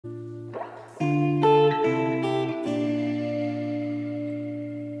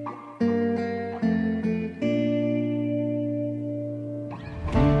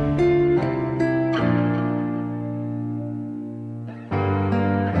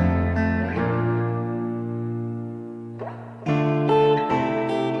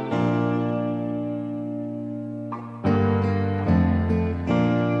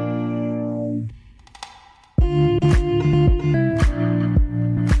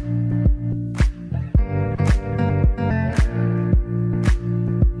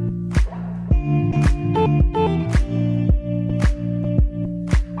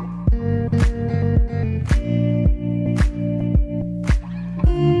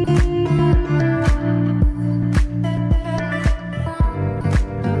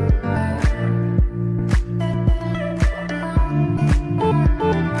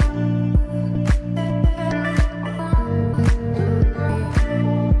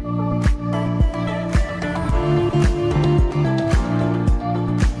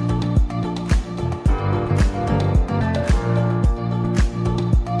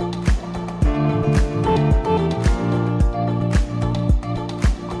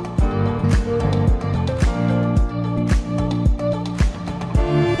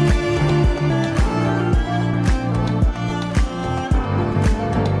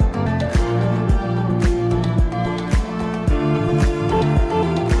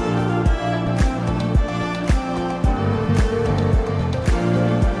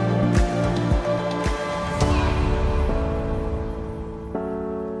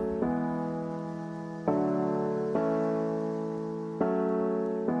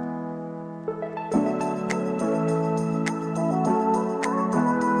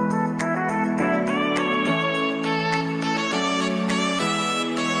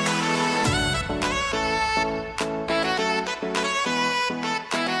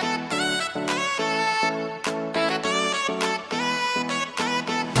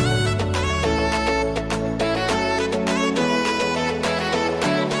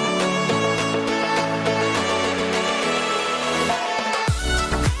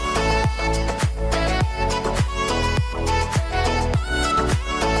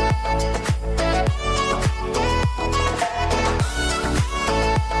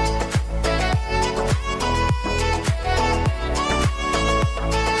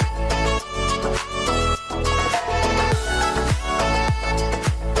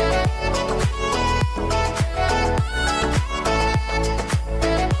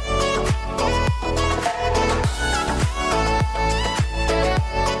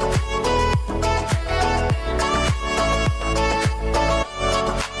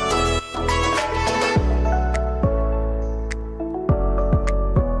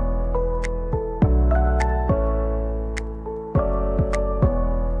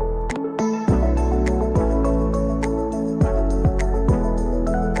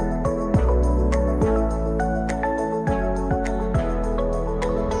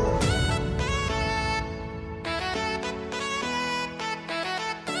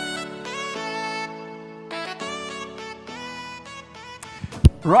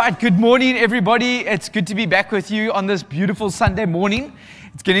Right, good morning everybody. It's good to be back with you on this beautiful Sunday morning.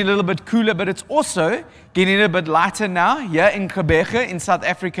 It's getting a little bit cooler, but it's also getting a bit lighter now here in Gqeberha in South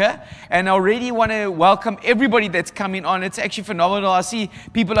Africa. And I already want to welcome everybody that's coming on. It's actually phenomenal. I see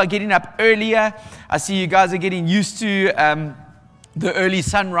people are getting up earlier. I see you guys are getting used to the early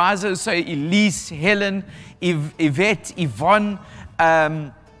sunrises. So Elise, Helen, Yvette, Yvonne,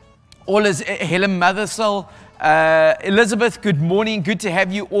 all is Helen Mothersell, Elizabeth, good morning. Good to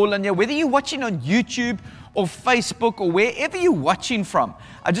have you all on here. Whether you're watching on YouTube or Facebook or wherever you're watching from,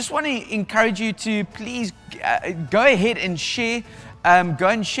 I just want to encourage you to please go ahead and share. Go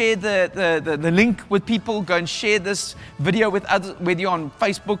and share the link with people. Go and share this video with others, whether you're on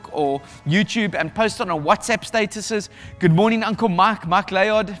Facebook or YouTube, and post on our WhatsApp statuses. Good morning, Uncle Mark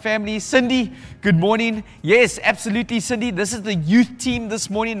Layard family. Cindy, good morning. Yes, absolutely, Cindy. This is the youth team this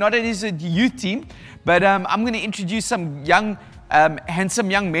morning. Not only is it a youth team, but I'm going to introduce some young, handsome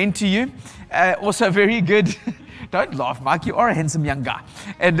young men to you. Also very good. Don't laugh, Mark. You are a handsome young guy.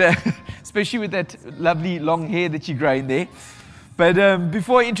 And especially with that lovely long hair that you're growing there. But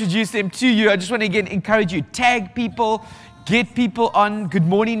before I introduce them to you, I just want to again encourage you, tag people, get people on. Good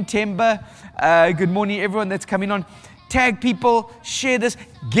morning, Temba. Good morning, everyone that's coming on. Tag people, share this.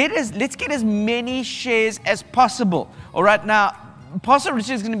 Let's get as many shares as possible. All right, now, Pastor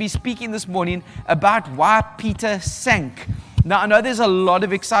Richard is going to be speaking this morning about why Peter sank. Now, I know there's a lot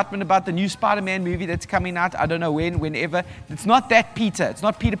of excitement about the new Spider-Man movie that's coming out. I don't know whenever. It's not that Peter. It's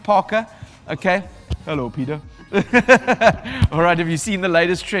not Peter Parker. Okay? Hello, Peter. All right, have you seen the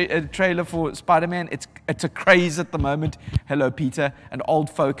latest trailer for Spider-Man? It's a craze at the moment. Hello, Peter, an old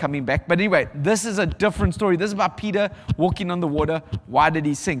foe coming back. But anyway, this is a different story. This is about Peter walking on the water. Why did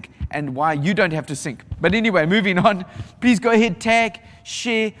he sink? And why you don't have to sink. But anyway, moving on. Please go ahead, tag,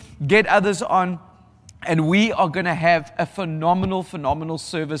 share, get others on. And we are going to have a phenomenal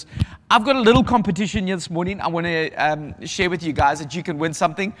service. I've got a little competition here this morning. I want to share with you guys that you can win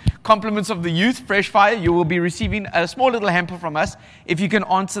something. Compliments of the youth, Fresh Fire. You will be receiving a small little hamper from us if you can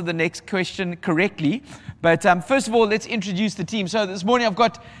answer the next question correctly. But first of all, let's introduce the team. So this morning I've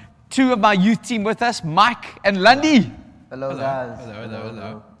got two of my youth team with us, Mike and Lundy. Hello, guys.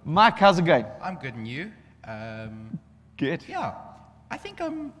 Hello. Mike, how's it going? I'm good, and you? Good. Yeah. I think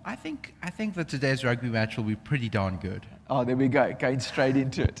that today's rugby match will be pretty darn good. Oh, there we go. Going straight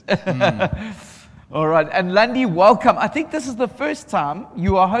into it. All right. And Lundy, welcome. I think this is the first time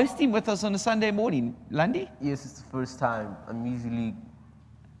you are hosting with us on a Sunday morning. Lundy? Yes, it's the first time. I'm usually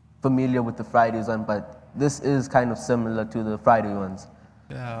familiar with the Fridays one, but this is kind of similar to the Friday ones.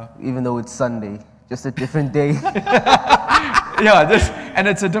 Yeah. Even though it's Sunday, just a different day. Yeah, and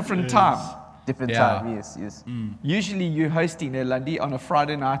it's a different time. Different time, yes. Usually you're hosting Lundy on a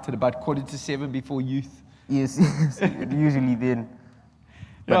Friday night at about 6:45 before youth. Yes, usually then.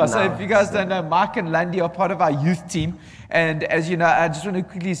 Yeah, so if you guys don't know, Mike and Lundy are part of our youth team. And as you know, I just want to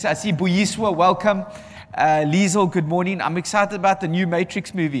quickly say, I see Buyiswa, welcome. Liesel, good morning. I'm excited about the new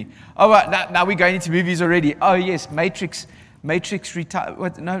Matrix movie. Oh, right, now we're going into movies already. Oh, yes, Matrix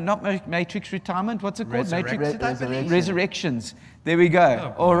not Matrix Retirement. What's it called? Resurrections. There we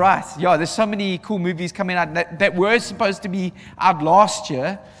go. All right. Yeah, there's so many cool movies coming out that were supposed to be out last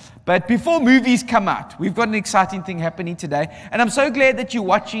year. But before movies come out, we've got an exciting thing happening today. And I'm so glad that you're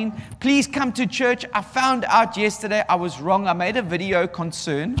watching. Please come to church. I found out yesterday I was wrong. I made a video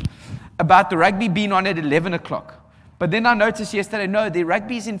concern about the rugby being on at 11 o'clock. But then I noticed yesterday, no, the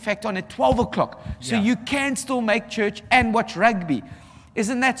rugby is in fact on at 12 o'clock. So you can still make church and watch rugby.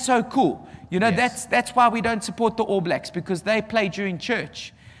 Isn't that so cool? You know, yes. that's why we don't support the All Blacks, because they play during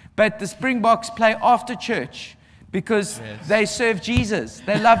church. But the Springboks play after church because they serve Jesus.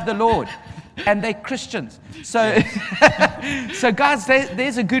 They love the Lord. And they're Christians. So, so guys,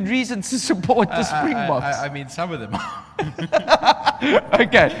 there's a good reason to support the Springboks. I mean, some of them are.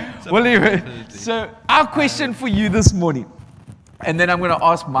 Okay. Well, anyway, so our question for you this morning, and then I'm going to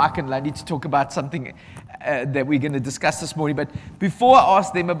ask Mark and Lundy to talk about something that we're going to discuss this morning. But before I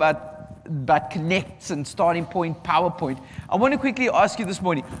ask them about connects and starting point, PowerPoint, I want to quickly ask you this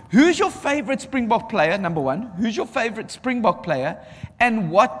morning, who's your favorite Springbok player, number one? Who's your favorite Springbok player?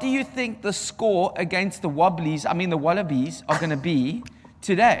 And what do you think the score against the Wallabies are going to be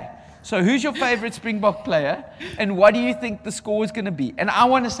today? So who's your favorite Springbok player? And what do you think the score is going to be? And I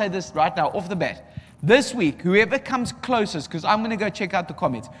want to say this right now, off the bat. This week, whoever comes closest, because I'm going to go check out the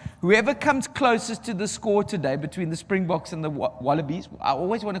comments, whoever comes closest to the score today between the Springboks and the Wallabies, I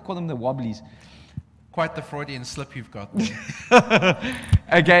always want to call them the Wobblies. Quite the Freudian slip you've got there.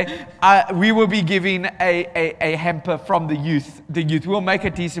 Okay, we will be giving a hamper from the youth. The youth. We'll make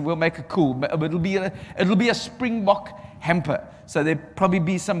it decent. We'll make it cool. But it'll be a Springbok hamper. So there'll probably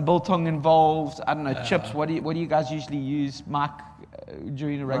be some biltong involved. I don't know, chips. What do you guys usually use, Mark,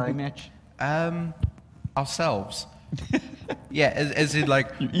 during a rugby match? Ourselves. Yeah, as in like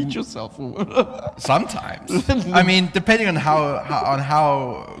You eat yourself. sometimes. I mean, depending on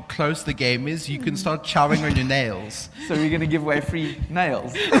how close the game is, you can start chowing on your nails. So we're going to give away free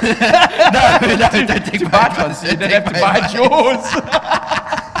nails. No, don't take my advice. You don't have to buy yours.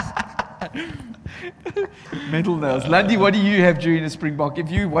 Mental nails. Lundy, what do you have during a Springbok? If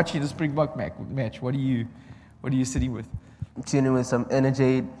you're watching a Springbok match, what are you sitting with? Tuning with some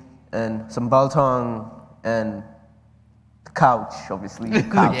Energade and some biltong and the couch, obviously. The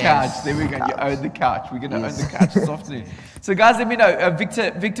couch. The couch. There we go. You own the couch. We're going to own the couch this afternoon. So, guys, let me know.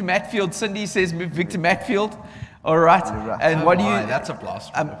 Victor Matfield. Cindy says Victor Matfield. All right. And what do you? That's a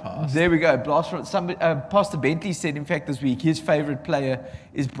blast from the past. There we go. Blast from somebody. Pastor Bentley said, in fact, this week his favorite player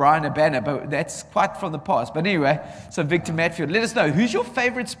is Brian Abana, but that's quite from the past. But anyway, so Victor Matfield. Let us know, who's your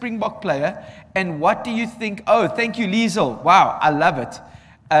favorite Springbok player, and what do you think? Oh, thank you, Liesel. Wow, I love it.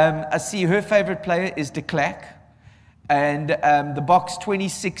 I see her favorite player is De Klerk. And the box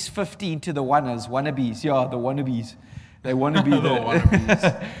 2615 to the wannabes. Yeah, the wannabes. They want to be the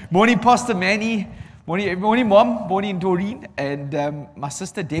wannabes. Morning, Pastor Manny. Morning, Mom. Morning, Doreen. And my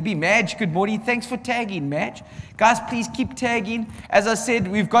sister, Debbie. Madge, good morning. Thanks for tagging, Madge. Guys, please keep tagging. As I said,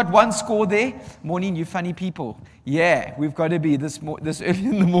 we've got one score there. Morning, you funny people. Yeah, we've got to be this early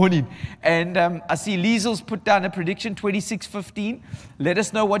in the morning. And I see Liesel's put down a prediction, 26-15. Let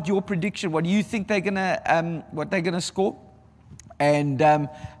us know what your prediction, what do you think they're gonna score? And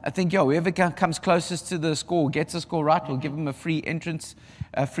I think, whoever comes closest to the score, gets the score right, we'll give them a free entrance,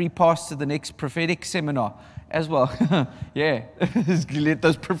 a free pass to the next prophetic seminar as well. Yeah, let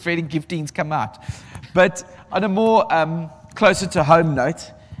those prophetic giftings come out. But on a more closer to home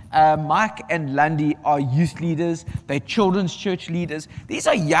note, Mike and Lundy are youth leaders. They're children's church leaders. These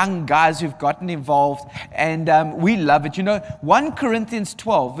are young guys who've gotten involved, and we love it. 1 Corinthians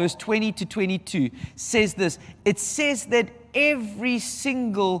 12, verse 20 to 22 says this. It says that every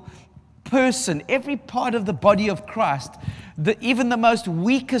single person, every part of the body of Christ, even the most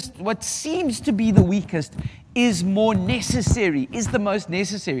weakest, what seems to be the weakest, is more necessary, is the most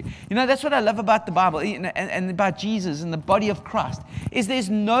necessary. That's what I love about the Bible and about Jesus and the body of Christ, is there's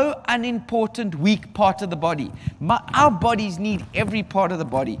no unimportant weak part of the body. Our bodies need every part of the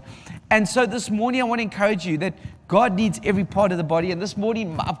body. And so this morning I want to encourage you that God needs every part of the body. And this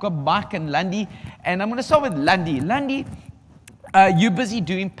morning I've got Mike and Lundy, and I'm going to start with Lundy. Lundy, you're busy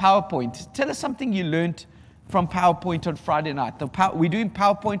doing PowerPoint. Tell us something you learned from PowerPoint on Friday night. We're doing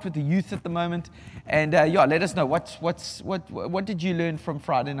PowerPoint with the youth at the moment. And let us know, what did you learn from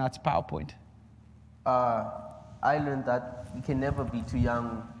Friday night's PowerPoint? I learned that you can never be too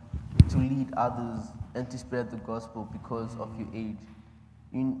young to lead others and to spread the gospel because of your age.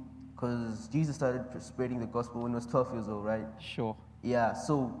 Because Jesus started spreading the gospel when he was 12 years old, right? Sure. Yeah,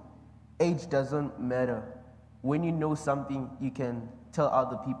 so age doesn't matter. When you know something, you can tell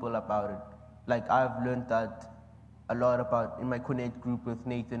other people about it. Like I've learned that a lot about in my Connect group with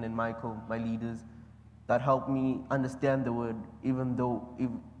Nathan and Michael, my leaders, that helped me understand the word, even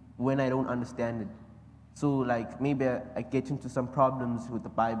when I don't understand it. So like maybe I get into some problems with the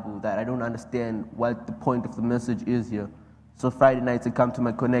Bible that I don't understand what the point of the message is here. So Friday nights I come to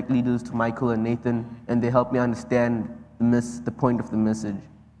my Connect leaders, to Michael and Nathan, and they help me understand the point of the message.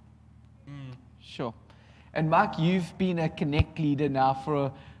 Sure. And Mark, you've been a Connect leader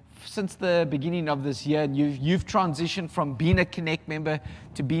now since the beginning of this year, and you've transitioned from being a Connect member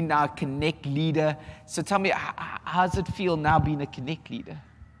to being now a Connect leader. So tell me, how does it feel now being a Connect leader?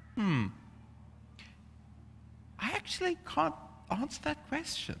 I actually can't answer that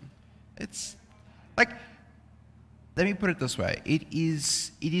question. It's like, let me put it this way. It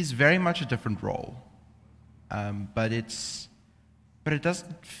is very much a different role, but it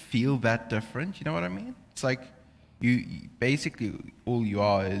doesn't feel that different. You know what I mean? It's like, you basically, all you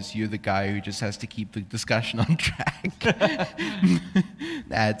are is you're the guy who just has to keep the discussion on track,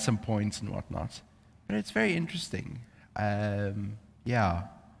 add some points and whatnot. But it's very interesting. Yeah,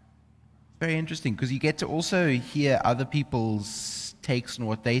 very interesting because you get to also hear other people's takes on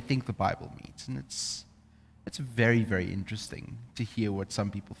what they think the Bible means, and it's very, very interesting to hear what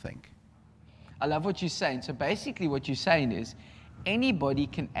some people think. I love what you're saying. So basically, what you're saying is, anybody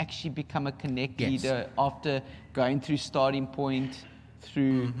can actually become a Connect leader after going through starting point,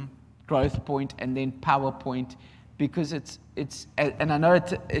 through growth point, and then PowerPoint, because and I know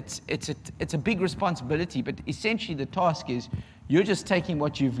it's a big responsibility, but essentially the task is you're just taking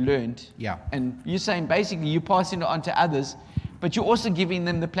what you've learned, Yeah. and you're saying basically you're passing it on to others, but you're also giving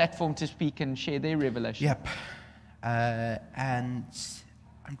them the platform to speak and share their revelation. Yep. And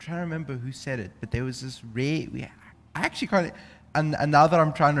I'm trying to remember who said it, but there was this I actually can't, and now that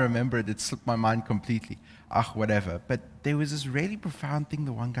I'm trying to remember it, it slipped my mind completely. Whatever. But there was this really profound thing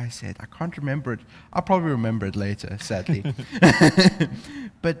the one guy said. I can't remember it. I'll probably remember it later, sadly.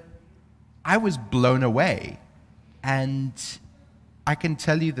 But I was blown away. And I can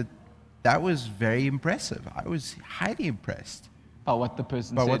tell you that was very impressive. I was highly impressed. By what the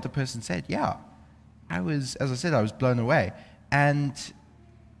person By said. what the person said, yeah. As I said, I was blown away. And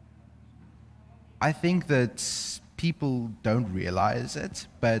I think that people don't realize it,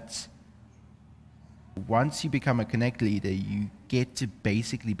 but once you become a Connect leader, you get to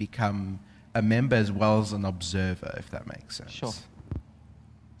basically become a member as well as an observer, if that makes sense. Sure.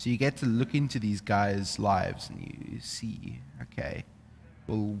 So you get to look into these guys' lives and you see, okay,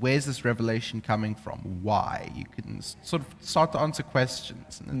 well, where's this revelation coming from? Why? You can sort of start to answer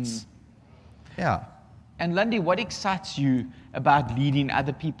questions, and it's, yeah. And Lundy, what excites you about leading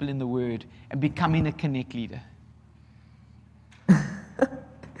other people in the Word and becoming a Connect leader?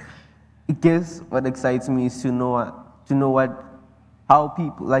 I guess what excites me is to know how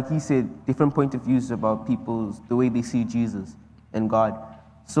people, like he said, different point of views about the way they see Jesus and God.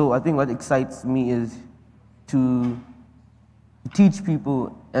 So I think what excites me is to teach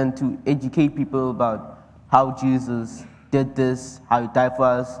people and to educate people about how Jesus did this, how he died for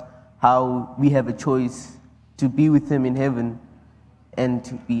us, how we have a choice to be with him in heaven and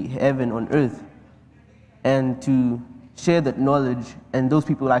to be heaven on earth, and to share that knowledge, and those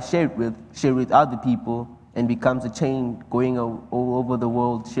people I share it with other people, and becomes a chain going all over the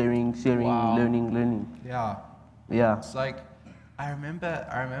world, sharing, Wow. learning. Yeah. Yeah. It's like, I remember,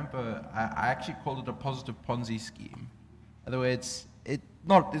 I actually called it a positive Ponzi scheme. In other words, it's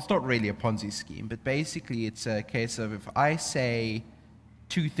not really a Ponzi scheme, but basically it's a case of if I say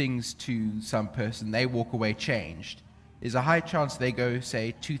two things to some person, they walk away changed, there's a high chance they go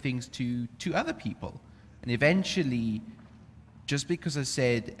say two things to other people. And eventually, just because I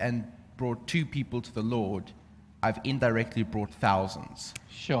said and brought two people to the Lord, I've indirectly brought thousands.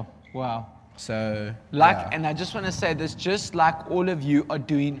 Sure. Wow. So, And I just want to say this, just like all of you are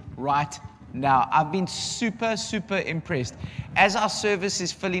doing right now. I've been super, super impressed. As our service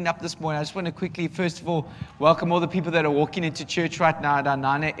is filling up this morning, I just want to quickly, first of all, welcome all the people that are walking into church right now at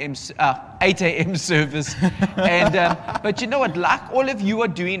our 8 a.m. service. But you know what? Like all of you are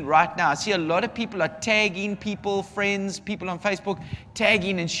doing right now, I see a lot of people are tagging people, friends, people on Facebook,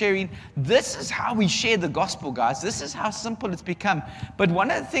 tagging and sharing. This is how we share the gospel, guys. This is how simple it's become. But one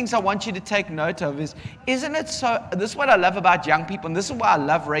of the things I want you to take note of is, isn't it so, this is what I love about young people, and this is why I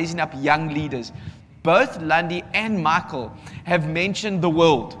love raising up young leaders. Both Lundy and Michael have mentioned the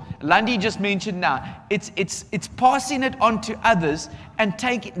world. Lundy just mentioned now, it's passing it on to others and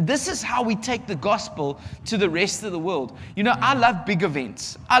this is how we take the gospel to the rest of the world. You know, I love big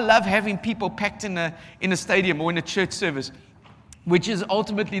events. I love having people packed in a stadium or in a church service, which is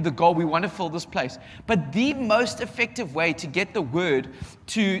ultimately the goal. We want to fill this place. But the most effective way to get the word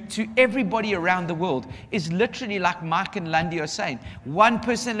to everybody around the world is literally like Mike and Lundy are saying, one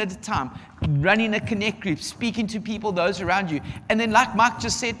person at a time, running a connect group, speaking to people, those around you. And then like Mike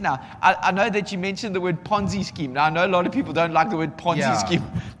just said now, I know that you mentioned the word Ponzi scheme. Now I know a lot of people don't like the word Ponzi scheme.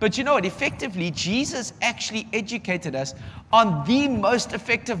 But you know what? Effectively, Jesus actually educated us on the most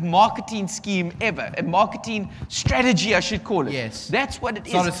effective marketing scheme ever. A marketing strategy, I should call it. Yes. That's what it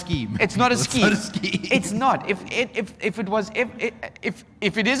is. It's not a scheme. It's not a scheme. It's not a scheme. It's not.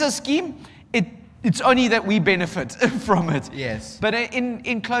 If it is a scheme, it's only that we benefit from it. Yes. But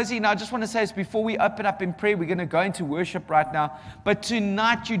in closing, I just want to say this before we open up in prayer. We're going to go into worship right now. But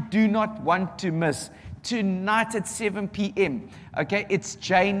tonight, you do not want to miss. Tonight at 7 p.m. Okay, it's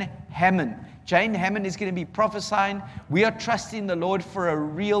Jane Hammond. Jane Hammond is going to be prophesying. We are trusting the Lord for a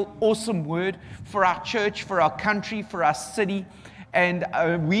real awesome word for our church, for our country, for our city. And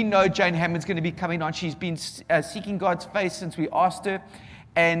we know Jane Hammond's going to be coming on. She's been seeking God's face since we asked her.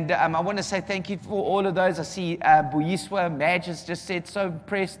 And I want to say thank you for all of those. I see Buyiswa, Madge has just said, so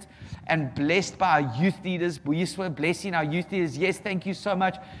impressed and blessed by our youth leaders. Buyiswa, blessing our youth leaders. Yes, thank you so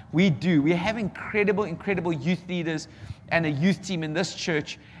much. We do. We have incredible, incredible youth leaders and a youth team in this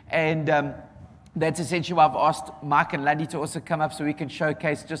church. And That's essentially why I've asked Mike and Laddie to also come up so we can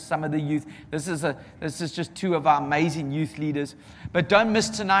showcase just some of the youth. This is just two of our amazing youth leaders. But don't miss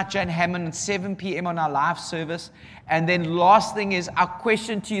tonight, Jane Hammond, at 7 p.m. on our live service. And then last thing is our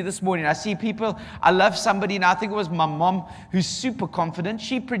question to you this morning. I see people, I love somebody, and I think it was my mom, who's super confident.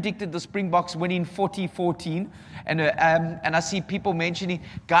 She predicted the Springboks winning 40-14. And I see people mentioning,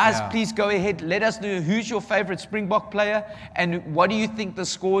 guys, please go ahead. Let us know who's your favorite Springbok player and what do you think the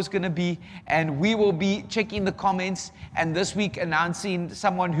score is going to be. And we will be checking the comments and this week announcing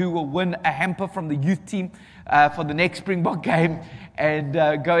someone who will win a hamper from the youth team for the next Springbok game. And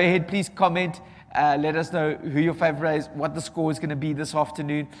go ahead, please comment. Let us know who your favorite is, what the score is going to be this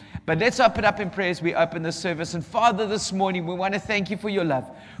afternoon. But let's open up in prayer as we open this service. And Father, this morning, we want to thank you for your love.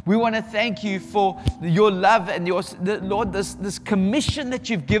 We want to thank you for your love and Lord, this commission that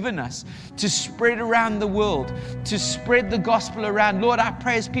you've given us to spread around the world, to spread the gospel around. Lord, I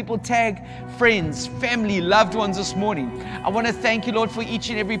pray as people tag friends, family, loved ones this morning. I want to thank you, Lord, for each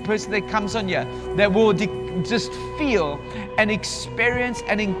and every person that comes on here that will just feel and experience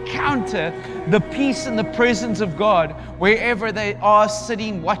and encounter the peace and the presence of God wherever they are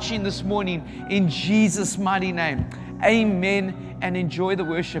sitting, watching this morning, in Jesus' mighty name. Amen. And enjoy the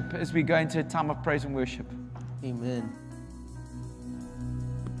worship as we go into a time of praise and worship. Amen.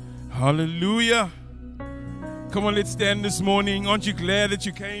 Hallelujah. Come on, let's stand this morning. Aren't you glad that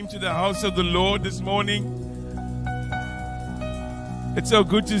you came to the house of the Lord this morning? It's so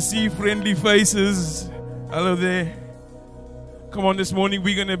good to see friendly faces. Hello there. Come on, this morning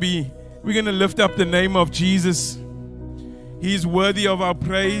we're going to lift up the name of Jesus. He is worthy of our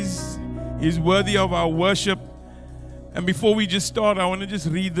praise. He is worthy of our worship. And before we just start, I want to just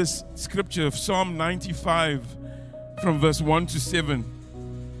read this scripture of Psalm 95 from verse 1 to 7.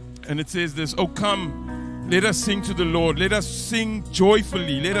 And it says this, "Oh, come, let us sing to the Lord. Let us sing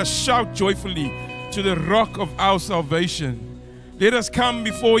joyfully. Let us shout joyfully to the rock of our salvation. Let us come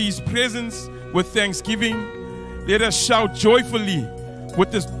before his presence with thanksgiving. Let us shout joyfully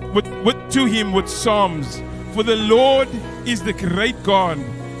to him with psalms. For the Lord is the great God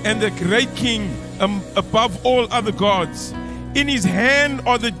and the great King above all other gods. In his hand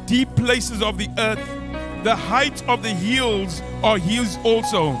are the deep places of the earth. The height of the hills are his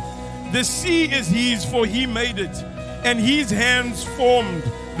also. The sea is his, for he made it, and his hands formed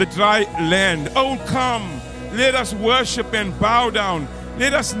the dry land. Oh, come, let us worship and bow down.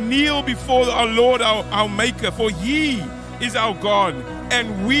 Let us kneel before our Lord, our Maker, for he is our God,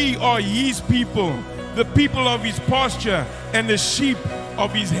 and we are his people, the people of his pasture and the sheep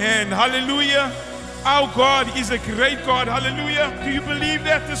of his hand." Hallelujah. Our God is a great God. Hallelujah. Do you believe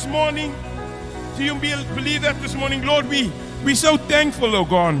that this morning? Do you believe that this morning? Lord, we're so thankful, oh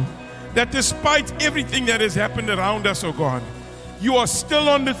God, that despite everything that has happened around us, oh God, you are still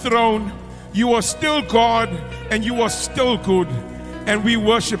on the throne, you are still God, and you are still good. And we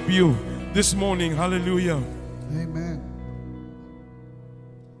worship you this morning. Hallelujah. Amen.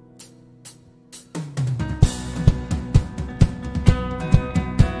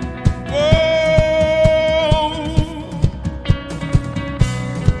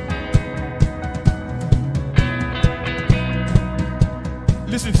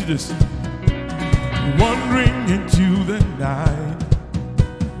 Listen to this. Wandering into the night,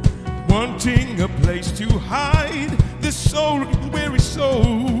 wanting a place to hide this soul, weary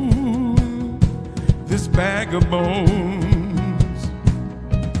soul, this bag of bones.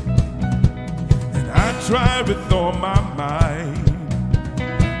 And I try with all my might,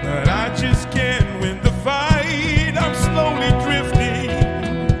 but I just can't win the fight. I'm slowly drifting,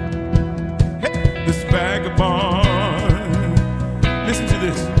 this vagabond. Listen to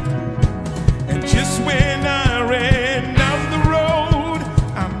this. And just when I ran down the road,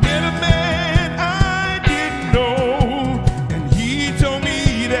 I met a man I didn't know, and he told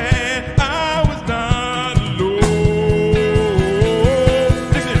me that I was not alone.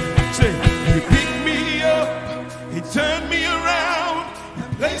 Listen, say, he picked me up, he turned me around,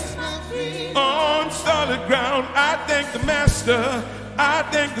 and placed my feet on solid ground. I thank the Master, I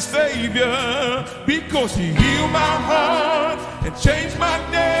thank the Savior, because he healed my heart and changed my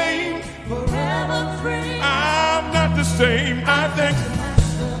name. Forever free, I'm not the same. I thank the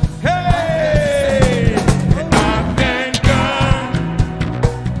Master. Hey, and I thank God.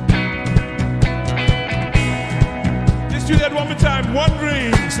 Let's do that one more time.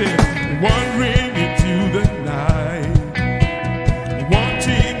 Wandering, say, wandering into the night,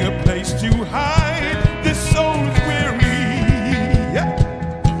 wanting a place to hide. This soul is weary,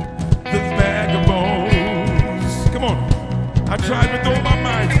 this bag of bones. Come on. I tried with all my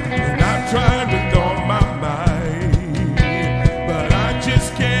might, and I tried with all my might, but I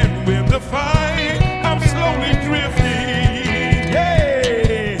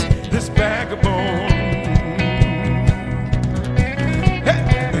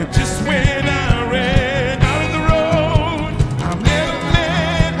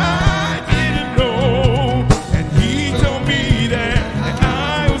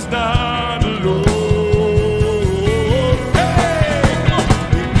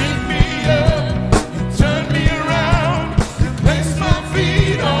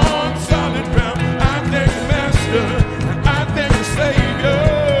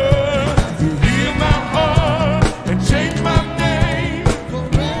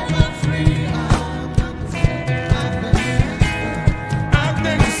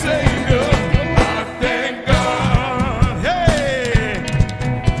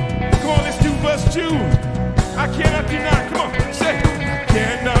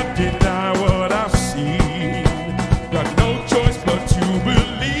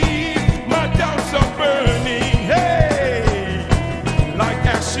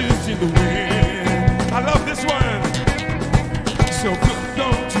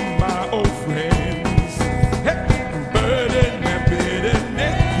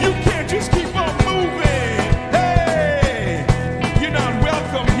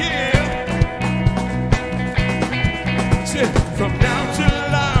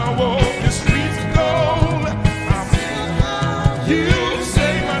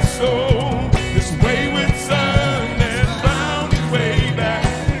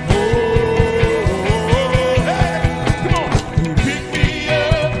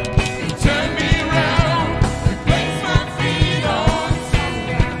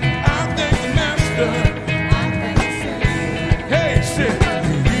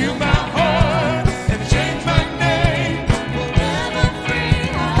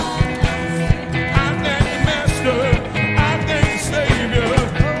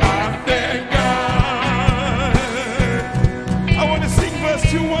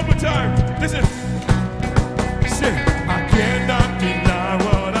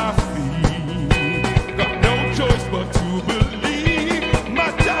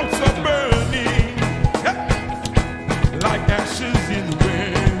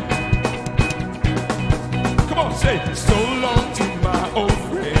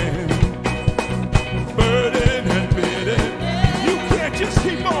just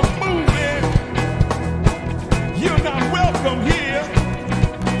keep on moving. You're not welcome here.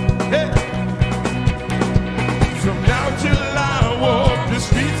 Hey. From now till I walk the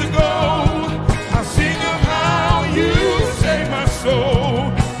streets of gold, I sing of how you saved my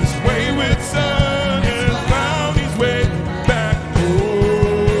soul. This wayward son has found his way back home.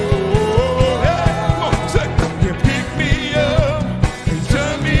 Hey, come on, say, you pick me up and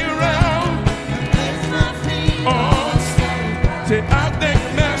turn me around. Oh, say, I thank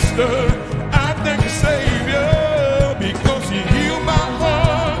the Master, I thank the Savior, because he healed my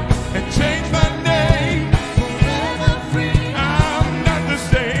heart and changed my name. I'm not the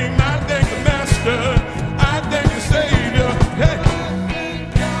same. I thank the Master, I thank the Savior. Hey.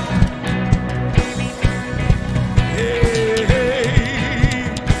 Hey.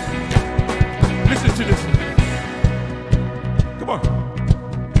 Listen to this. Come on.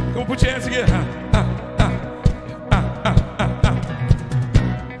 Come on, put your hands together.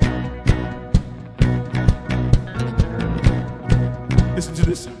 Listen to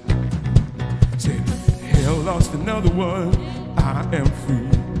this. Say, hell lost another one. I am free.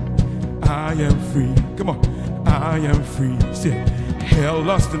 I am free. Come on. I am free. Say, hell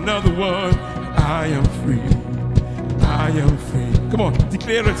lost another one. I am free. I am free. Come on,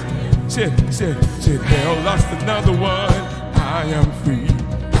 declare it. Say, hell lost another one. I am free.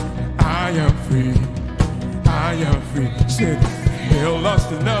 I am free. I am free. Say, hell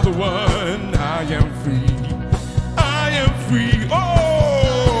lost another one. I am free. I am free.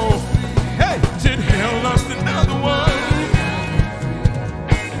 Oh, hey, said hell lost another one.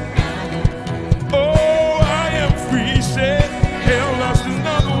 Oh, I am free. Said hell lost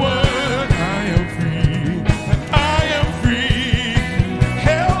another one. I am free. I am free.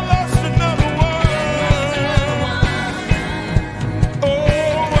 Hell lost another one.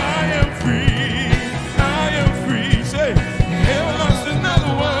 Oh, I am free. I am free. Say hell lost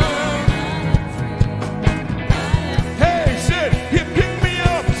another one. Hey, say he picked me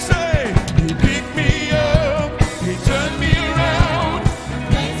up. Say he picked me up. He turned me around.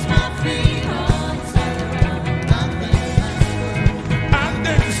 Makes my freedom turn around. I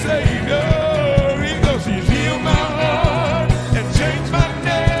thank the Savior. He goes, he's healed my heart and changed my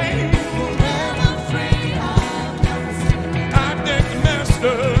name. Forever free, I thank the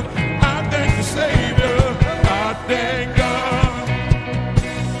Master. I thank the Savior. I thank God.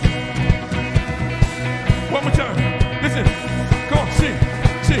 One more time. Listen. Come on, sing.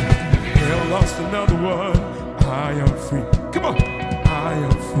 Hell lost another one. I am free. Come on. I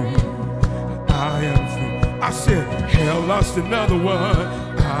am free. I am free. I said, hell lost another one.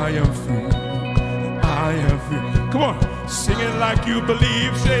 I am free. I am free. Come on. Sing it like you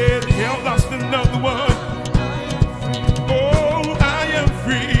believe. Said, hell lost another one. Oh, I am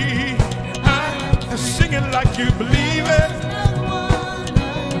free. I sing it like you believe it.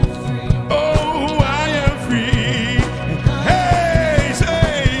 Oh, I am free. Hey,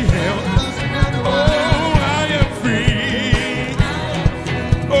 say hell. Oh, I am free.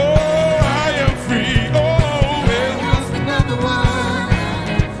 Oh, I am free. Oh, hell.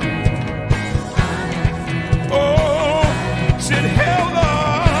 Oh, said hell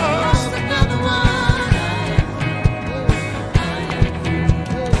lost.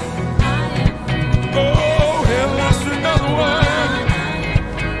 Oh, hell lost another one.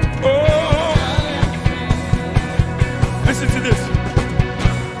 Oh, listen to this.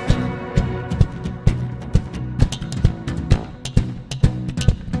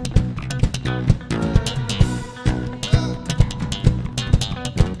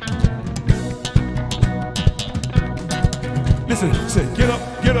 Listen, say, get up,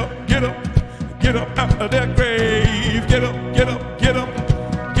 get up, get up, get up out of that grave. Get up, get up, get up,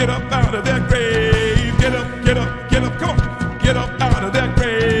 get up out of that grave. Get up, get up, get up, come on. Get up out of that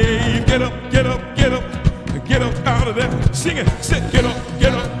grave. Get up, get up, get up, get up out of that. Sing it, say, get up,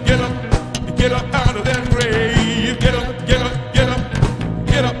 get up, get up, get up out of that grave. Get up, get up, get up,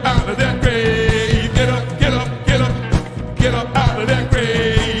 get up out of that grave. Get up, get up, get up, get up out of that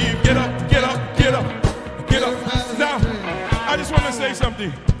grave. Get up, get up, get up, get up. Now, I just want to say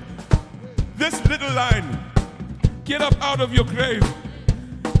something. This little line, get up out of your grave.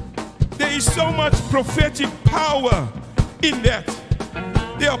 There is so much prophetic power in that.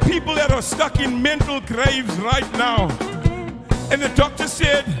 There are people that are stuck in mental graves right now. And the doctor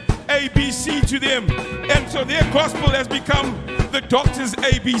said ABC to them. And so their gospel has become the doctor's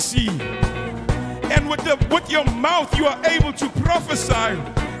ABC. And with your mouth, you are able to prophesy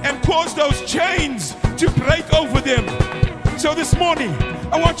and cause those chains to break over them. So this morning,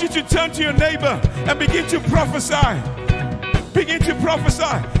 I want you to turn to your neighbor and begin to prophesy. Begin to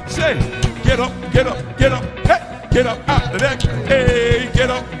prophesy. Say, get up, get up, get up. Hey, Get up out of that. Hey, get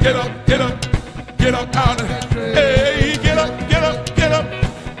up, get up, get up. Get up out of that. Hey, get up, get up, get up.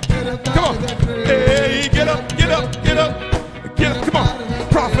 Come on. Hey, get up, get up, get up. Get up, come on.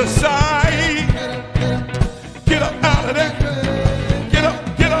 Prophesy. Get up out of that. Get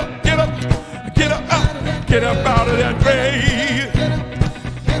up, get up, get up. Get up out. Get up out of that grave.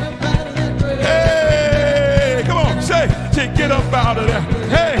 Hey, come on, say, get up out of that.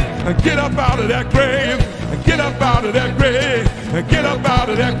 Hey, get up out of that grave. Get up out of that grave. Get up out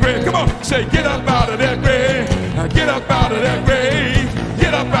of that grave. Come on, say, get up out of that grave. Get up out of that grave.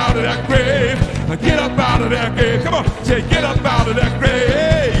 Get up out of that grave. Get up out of that grave. Come on, say, get up out of that grave.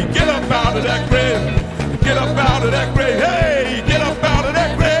 Hey, get up out of that grave. Get up out of that grave. Hey, get up out of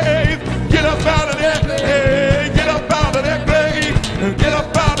that grave. Get up out of that. Hey, get up out of that grave. Get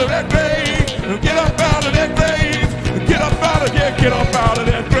up out of that grave. Get up out of that grave. Get up out of that. Get up out of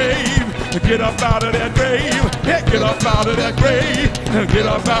that grave. Get up out of that grave. Get up out of that grave. Get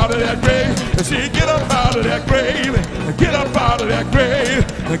up out of that grave. See, get up out of that grave. Get up out of that grave.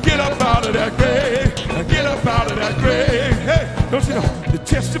 Get up out of that grave. Get up out of that grave. Hey, don't you know the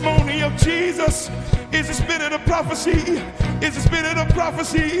testimony of Jesus is the spirit of prophecy? Is the spirit of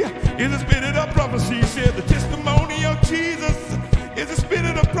prophecy? Is the spirit of prophecy? Said the testimony of Jesus is the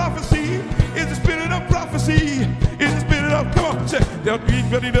spirit of prophecy. Is the spirit of prophecy. Is the spirit of, come on, say, that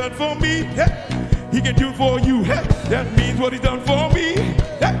means what he done for me. Hey, he can do it for you. Hey, that means what he done for me.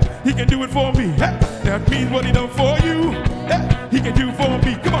 Hey, he can do it for me. Hey, that means what he done for you. Hey, he can do it for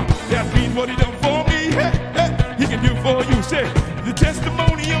me. Come on, that means what he done for me. Hey, hey, he can do it for you. Say, the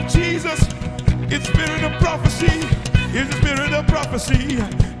testimony of Jesus is the spirit of prophecy. Is the spirit of prophecy.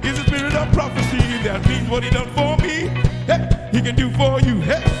 Is the spirit of prophecy. That means what he done for me. Hey, he can do for you.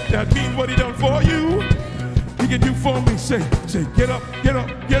 Hey, that means what he done for you. He can do for me. Say, get up, get up,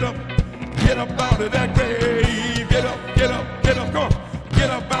 get up. Get up out of that grave. Get up, get up, get up. Come on, get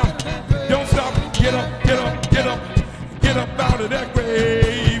up out. Don't stop. Get up, get up, get up. Get up out of that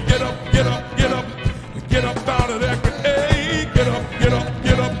grave. Get up, get up, get up. Get up out of that grave. Hey, get up, get up,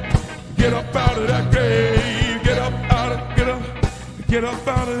 get up. Get up out of that grave. Get up out of, get up. Get up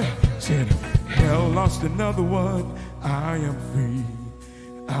out of that. Said, hell lost another one. I am free.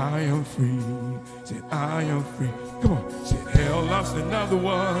 I am free. Said, I am free. Come on. Said, hell lost another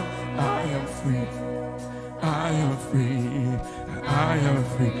one. I am free. I am free. I am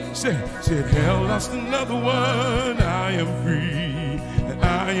free. Said, hell lost another one. I am free.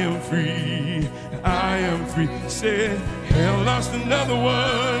 I am free. I am free. Said, hell lost another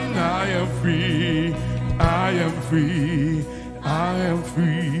one. I am free. I am free. I am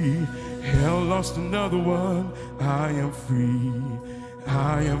free. Hell lost another one. I am free.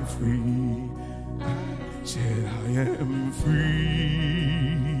 I am free. Said, I am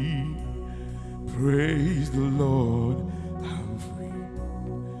free. Praise the Lord. I'm free.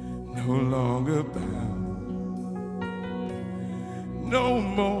 No longer bound. No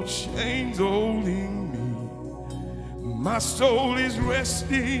more chains holding me. My soul is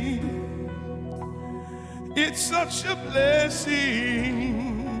resting. It's such a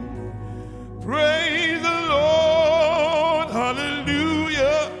blessing. Praise the Lord.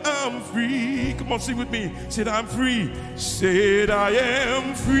 Hallelujah. I'm free. Come on, sing with me. Said, I'm free. Said, I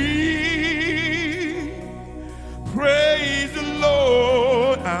am free. Praise the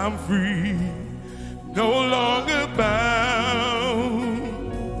Lord. I'm free. No longer bound.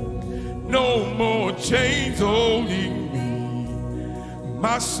 No more chains holding me.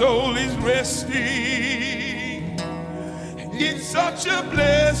 My soul is resting. It's such a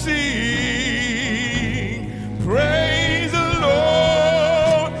blessing. Praise the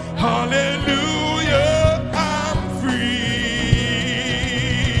Lord. Hallelujah. I'm free.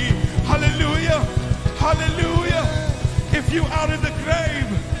 Hallelujah. Hallelujah. If you out of the grave,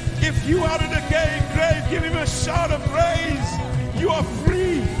 if you out of the grave, give him a shout of praise. You are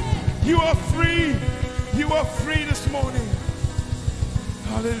free. You are free. You are free this morning.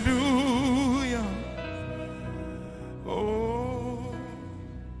 Hallelujah. Oh.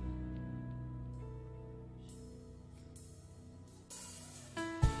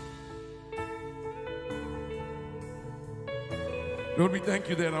 Lord, we thank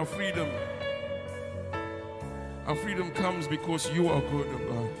you that our freedom comes because you are good, oh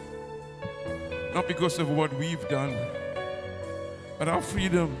God. Not because of what we've done, but our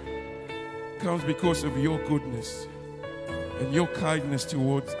freedom comes because of your goodness and your kindness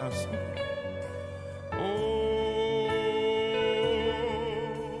towards us. Oh,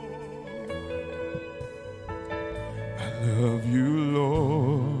 I love you,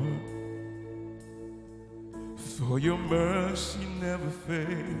 Lord, for your mercy never fails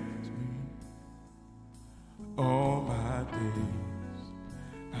me. All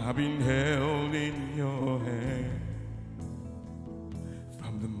I've been held in your hand.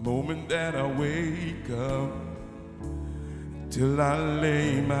 From the moment that I wake up till I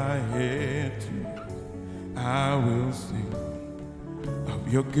lay my head to rest, I will sing of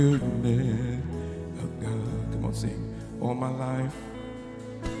your goodness, oh God. Come on, sing. All my life.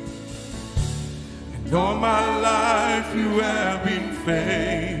 And all my life you have been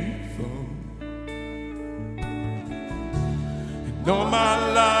faithful. And all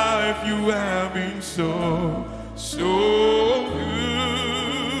my life you have been so, so good.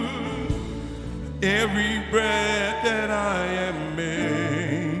 Every breath that I am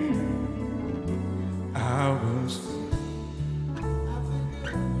made, I will sing.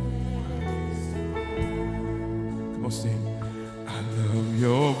 Come on, sing. I love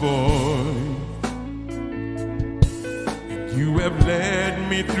your voice. And you have led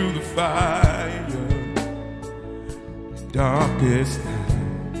me through the fire, darkest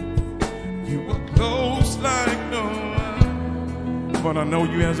night. You are close like no one. But I know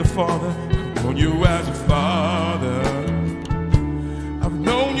you as a father. I've known you as a father. I've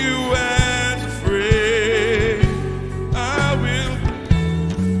known you as a friend. I will.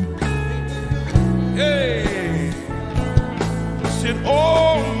 Hey, said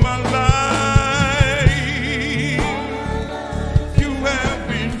all my life you have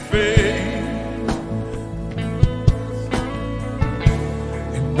been faithful.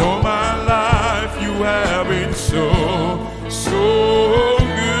 And all my life you have been so, so good.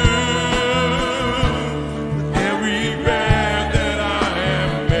 Every breath that I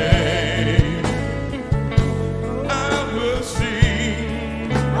am made, I will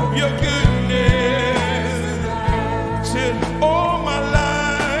sing of your goodness. Said all my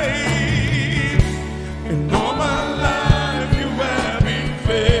life, and all my life you have been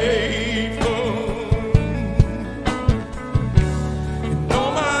faithful. And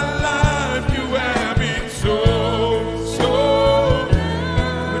all my life you have been so, so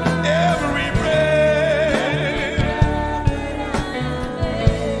with every breath.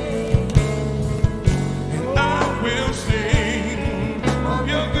 And I will sing of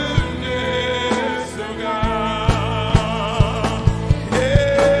your goodness, oh God.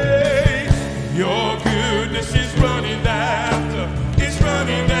 Hey, your goodness is running after, it's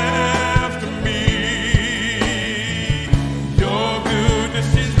running after me. Your goodness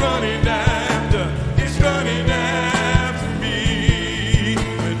is running after, it's running after me.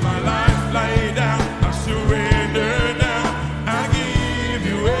 With my life laid out, I surrender now. I give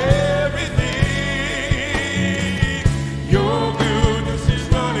you everything. Your goodness is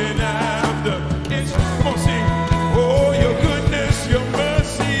running after, it's, come on, sing. Oh, your goodness, your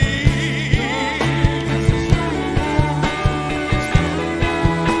mercy.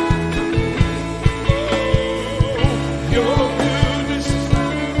 Oh, your goodness is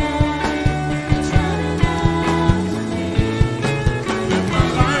with my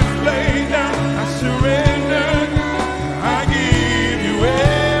life laid down, I surrender. I give you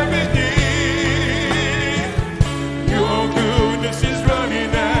everything. Your goodness is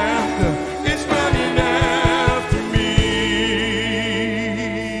running after, it's running after me.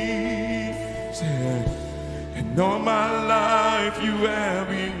 Said, and all my life you have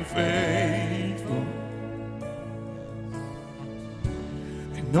been faithful.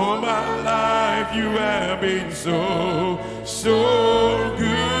 And all my life you have been so, so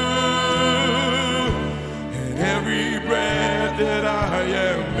good. And every breath that I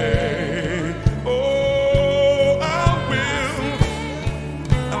am made, oh, I will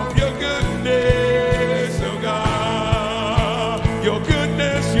of your goodness, oh God. Your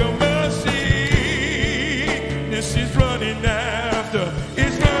goodness, your mercy, this is running after,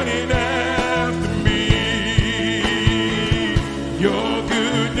 it's running after me. Your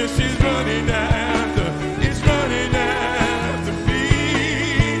goodness is running after, it's running after me.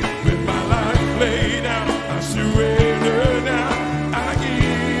 With my life laid out, I surrender now. I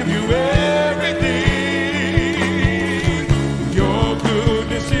give you everything. Your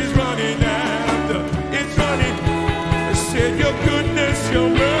goodness is running after, it's running. I said your goodness, your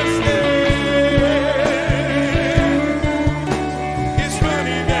mercy, it's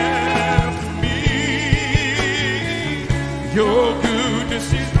running after me. Your goodness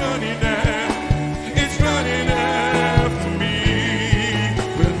is running after, it's running after me.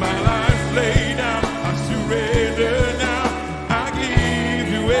 With my life laid out, I surrender now. I give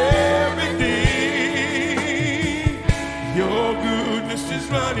you everything. Your goodness is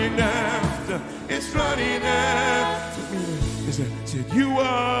running after, it's running after me. Listen, said you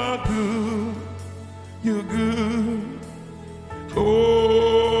are good, you're good.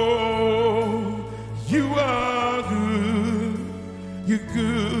 Oh, you are good. you're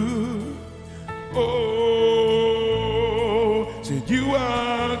good. Oh, say you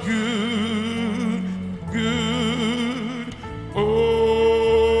are good, good. Oh,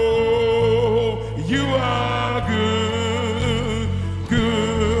 you are good,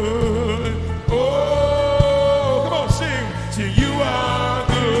 good. Oh, come on, sing. Say you are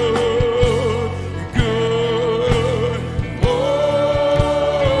good, good. Oh,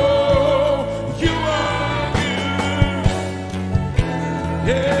 you are good.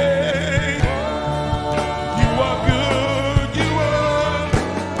 Yeah. You are good. You are.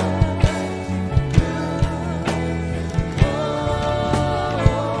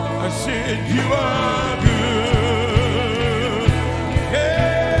 I said you are good.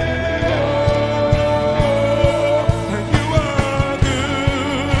 Yeah. You are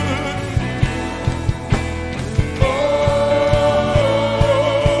good. Oh.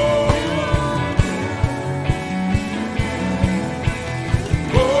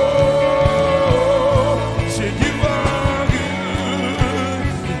 Oh, said you are good,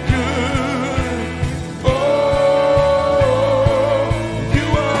 good. Oh, you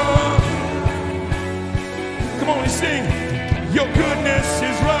are. Come on and sing. Your goodness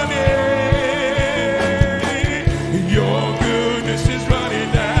is running. Your goodness is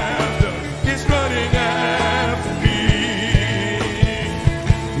running after. It's running after me.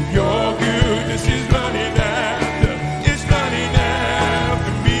 Your goodness is running after. It's running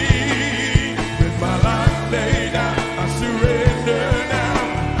after me. With my life laid out, I surrender now.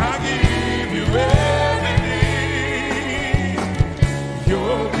 I give you everything.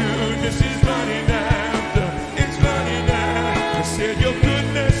 Your goodness is running after. It's running after. I said your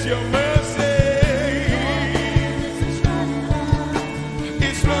goodness, your mercy.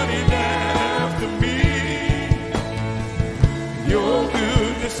 It's running after me. Your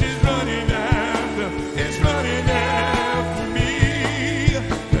goodness is running after, it's running after me.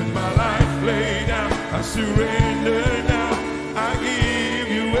 With my life laid out, I surrender now. I give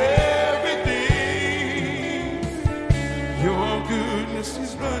you everything. Your goodness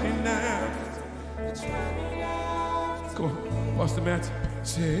is running after, it's running after. Come on, Pastor Matt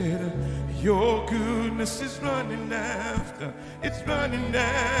said, your goodness is running after, it's running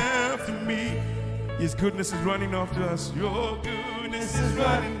after me. His goodness is running after us. Your goodness is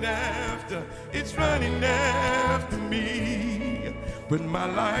running after. It's running after me. With my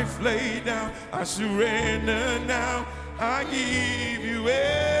life laid down, I surrender now. I give you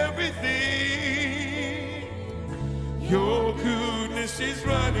everything. Your goodness is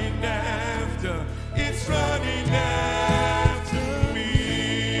running after. It's running after me.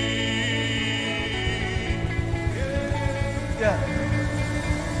 Yeah.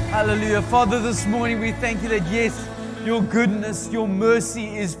 Hallelujah. Father, this morning we thank you that yes, your goodness, your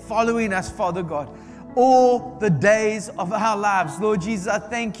mercy is following us, Father God, all the days of our lives. Lord Jesus, I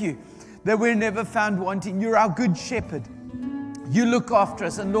thank you that we're never found wanting. You're our good shepherd. You look after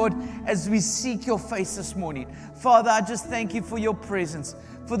us. And Lord, as we seek your face this morning, Father, I just thank you for your presence,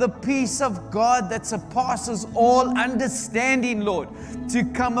 for the peace of God that surpasses all understanding, Lord, to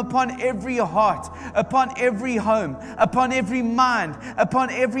come upon every heart, upon every home, upon every mind, upon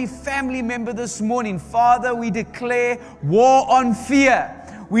every family member this morning. Father, we declare war on fear.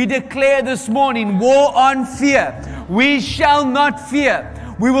 We declare this morning war on fear. We shall not fear.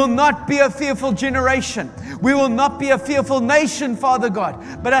 We will not be a fearful generation. We will not be a fearful nation, Father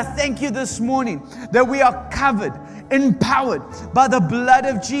God. But I thank you this morning that we are covered, empowered by the blood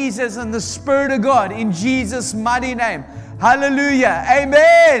of Jesus and the Spirit of God in Jesus' mighty name. Hallelujah.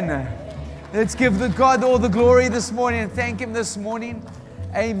 Amen. Let's give God all the glory this morning and thank Him this morning.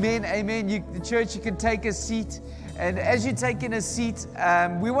 Amen. Amen. The church, you can take a seat. And as you're taking a seat,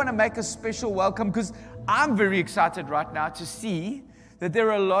 we want to make a special welcome because I'm very excited right now to see that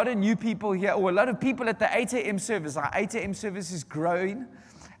there are a lot of new people here, or a lot of people at the 8 a.m. service. Our 8 a.m. service is growing,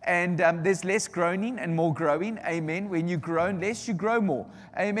 and there's less groaning and more growing. Amen. When you groan less, you grow more.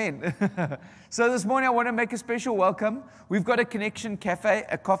 Amen. So this morning, I want to make a special welcome. We've got a Connection Cafe,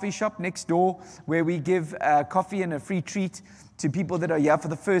 a coffee shop next door, where we give coffee and a free treat to people that are here for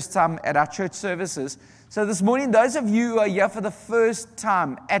the first time at our church services. So this morning, those of you who are here for the first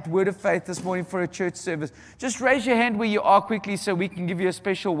time at Word of Faith this morning for a church service, just raise your hand where you are quickly so we can give you a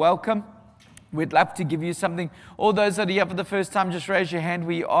special welcome. We'd love to give you something. All those that are here for the first time, just raise your hand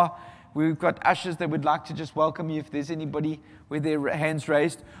where you are. We've got ushers that would like to just welcome you if there's anybody with their hands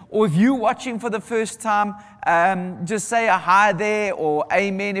raised. Or if you're watching for the first time, just say a hi there or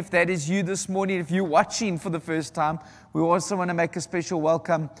amen if that is you this morning. If you're watching for the first time, we also want to make a special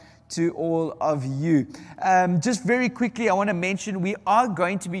welcome to all of you. Just very quickly, I want to mention we are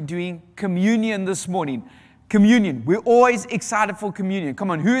going to be doing communion this morning. Communion. We're always excited for communion.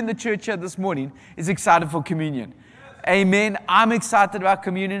 Come on, who in the church here this morning is excited for communion? Amen. I'm excited about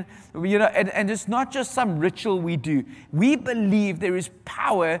communion. And it's not just some ritual we do. We believe there is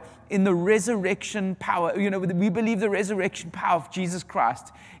power in the resurrection power. We believe the resurrection power of Jesus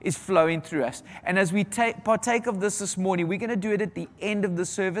Christ is flowing through us. And as we partake of this morning, we're going to do it at the end of the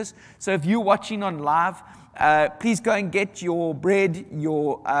service. So if you're watching on live, please go and get your bread,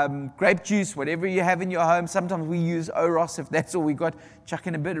 your grape juice, whatever you have in your home. Sometimes we use Oros if that's all we got. Chuck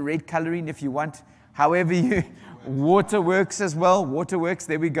in a bit of red coloring if you want. However you, water works as well. Water works,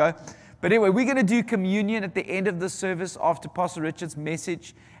 there we go. But anyway, we're going to do communion at the end of the service after Pastor Richard's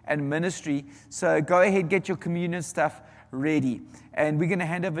message and ministry. So go ahead, get your communion stuff ready. And we're going to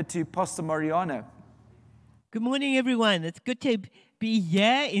hand over to Pastor Mariano. Good morning, everyone. It's good to be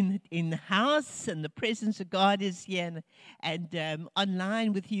here in the house, and the presence of God is here, and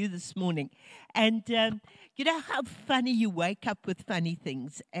online with you this morning. And you know how funny you wake up with funny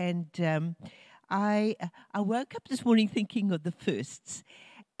things. And I woke up this morning thinking of the firsts,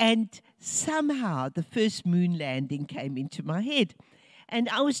 and somehow the first moon landing came into my head. And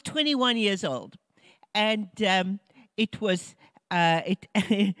I was 21 years old, and it was they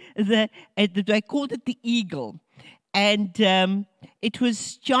called it the Eagle. And it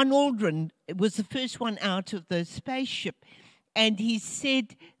was John Aldrin. It was the first one out of the spaceship, and he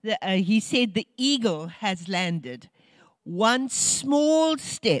said the Eagle has landed. One small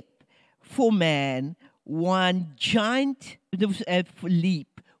step for man, one giant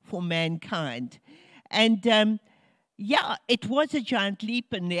leap for mankind. And yeah, it was a giant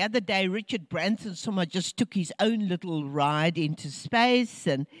leap. And the other day, Richard Branson just took his own little ride into space,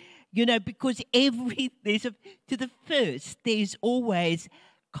 and because to the first, there's always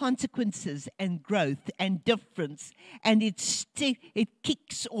consequences and growth and difference, and it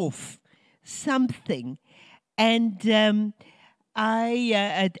kicks off something. And and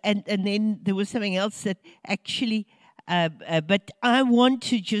then there was something else that actually, but I want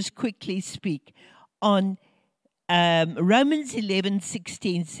to just quickly speak on Romans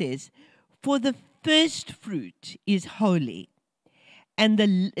 11:16 says, "For the first fruit is holy. And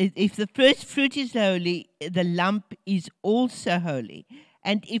if the first fruit is holy, the lump is also holy.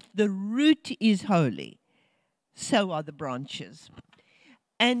 And if the root is holy, so are the branches."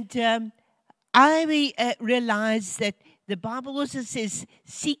 And I realized that the Bible also says,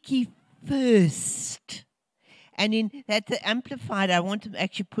 "Seek ye first." And in that the Amplified, I want to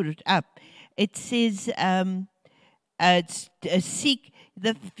actually put it up. It says, "Seek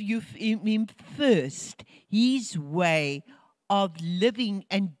him first, his way of living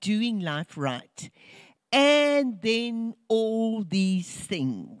and doing life right. And then all these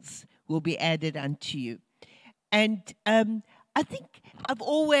things will be added unto you." And I think I've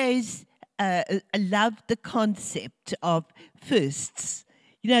always loved the concept of firsts.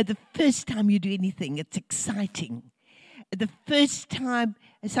 The first time you do anything, it's exciting. The first time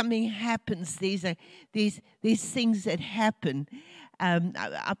something happens, there's things that happen.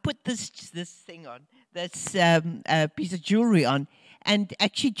 I put this thing on, this piece of jewelry on, and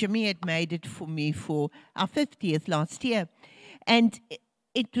actually Jimmy had made it for me for our 50th last year. And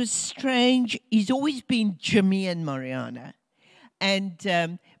it was strange. He's always been Jimmy and Mariana.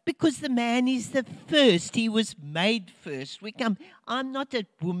 And because the man is the first, he was made first. I'm not a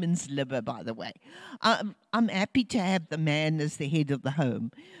woman's liver, by the way. I'm happy to have the man as the head of the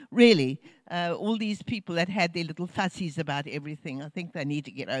home. Really, all these people that had their little fussies about everything, I think they need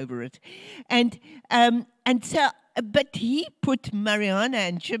to get over it. And so, but he put Mariana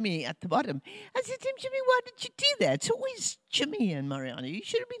and Jimmy at the bottom. I said to him, "Jimmy, why did you do that? It's always Jimmy and Mariana. You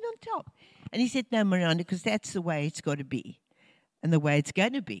should have been on top." And he said, "No, Mariana, because that's the way it's got to be. And the way it's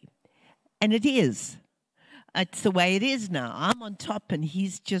going to be." And it is. It's the way it is now. I'm on top, and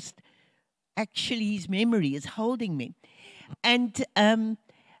he's just, actually, his memory is holding me. And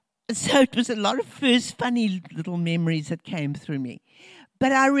so it was a lot of first funny little memories that came through me.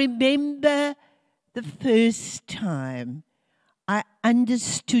 But I remember the first time I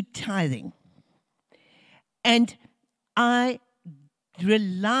understood tithing. And I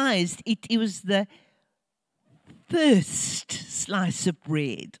realized it was the first slice of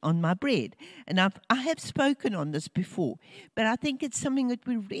bread on my bread. And I have spoken on this before, but I think it's something that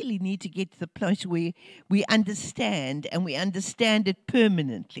we really need to get to the place where we understand, and we understand it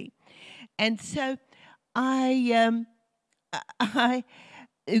permanently. And so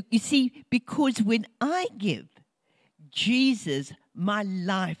you see, because when I give Jesus my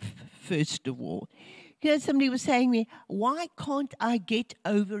life, first of all, somebody was saying to me, "Why can't I get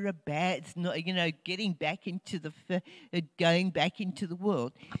over a bad, getting back into going back into the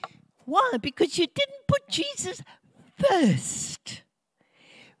world?" Why? Because you didn't put Jesus first.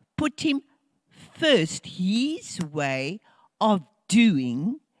 Put him first, his way of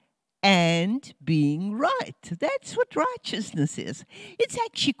doing and being right. That's what righteousness is. It's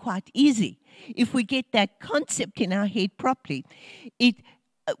actually quite easy if we get that concept in our head properly.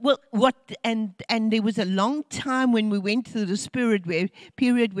 And there was a long time when we went through the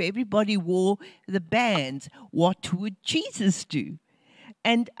period where everybody wore the bands. What would Jesus do?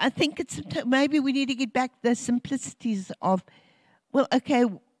 And I think maybe we need to get back the simplicities of, well, okay,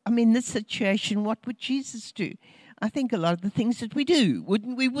 in this situation, what would Jesus do? I think a lot of the things that we do,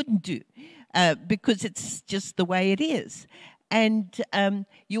 wouldn't do, because it's just the way it is. And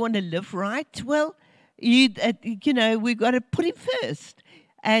you want to live right? Well, we've got to put him first.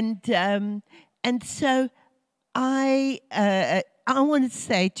 And so I want to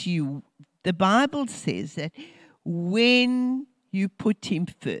say to you, the Bible says that when you put him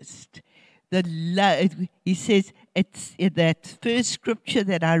first, he says, it's that first scripture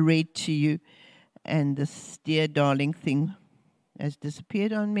that I read to you, and this dear darling thing has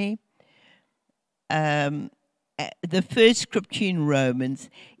disappeared on me. The first scripture in Romans,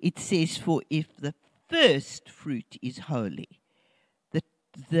 it says, for if the first fruit is holy,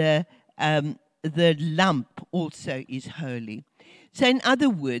 the lump also is holy. So in other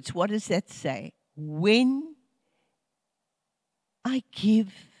words, what does that say? When I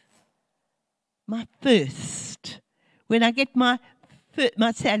give my first, when I get my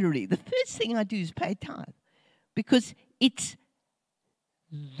salary, the first thing I do is pay tithe, because it's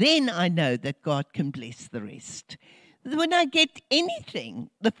then I know that God can bless the rest. When I get anything,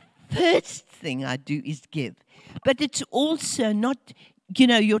 the first thing I do is give. But it's also not,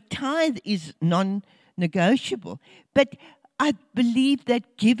 your tithe is non-negotiable. But I believe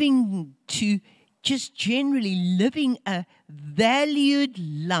that giving to just generally living a valued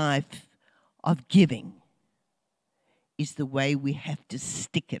life of giving is the way we have to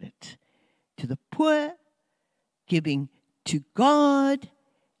stick at it. To the poor, giving to God,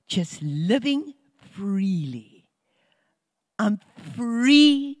 just living freely. I'm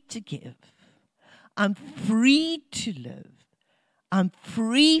free to give. I'm free to live. I'm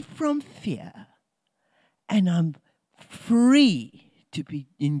free from fear. And I'm free to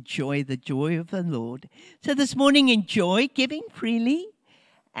enjoy the joy of the Lord. So this morning, enjoy giving freely,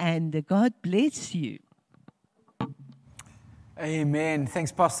 and God bless you. Amen.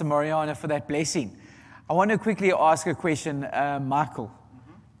 Thanks, Pastor Mariana, for that blessing. I want to quickly ask a question, Michael.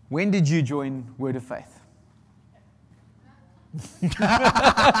 When did you join Word of Faith?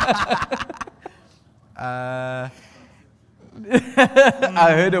 I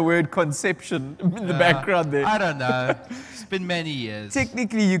heard a word conception in the background there. I don't know. It's been many years.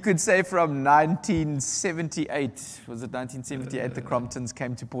 Technically, you could say from 1978. Was it 1978 the Cromptons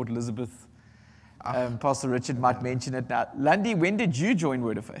came to Port Elizabeth? Pastor Richard might mention it now. Lundy, when did you join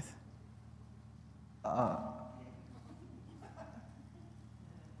Word of Faith?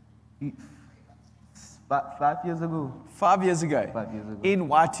 5 years ago. 5 years ago. 5 years ago. In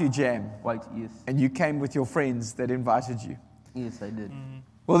Y2 Jam. White, yes. And you came with your friends that invited you. Yes, I did.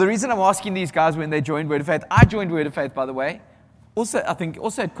 Well, the reason I'm asking these guys when they joined Word of Faith, I joined Word of Faith, by the way. Also, I think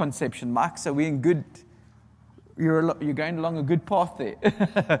also at conception, Mike. So we're in good. You're going along a good path there.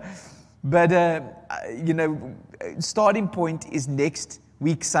 But starting point is next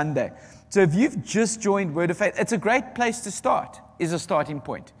week Sunday. So if you've just joined Word of Faith, it's a great place to start. Is a starting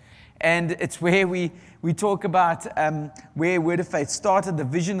point. And it's where we talk about where Word of Faith started, the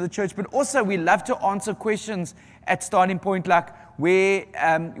vision of the church, but also we love to answer questions at starting point, like where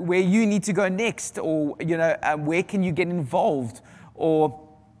you need to go next, or where can you get involved, or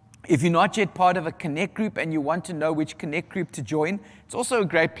if you're not yet part of a connect group and you want to know which connect group to join, it's also a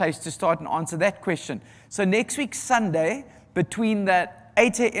great place to start and answer that question. So next week Sunday, between the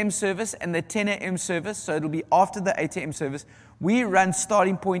 8 a.m. service and the 10 a.m. service, so it'll be after the 8 a.m. service, we run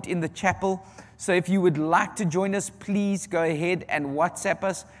starting point in the chapel. So if you would like to join us, please go ahead and WhatsApp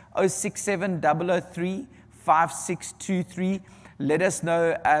us 067 003 5623. Let us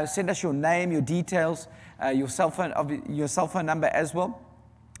know, send us your name, your details, your cell phone number as well,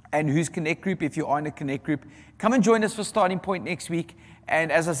 and whose connect group, if you are in a connect group. Come and join us for starting point next week.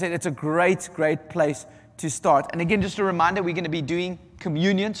 And as I said, it's a great place to start. And again, just a reminder, we're going to be doing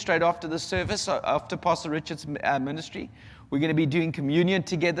communion straight after the service, after Pastor Richard's ministry. We're going to be doing communion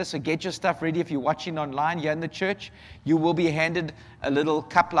together, so get your stuff ready. If you're watching online here in the church, you will be handed a little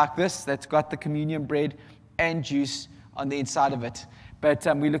cup like this that's got the communion bread and juice on the inside of it. But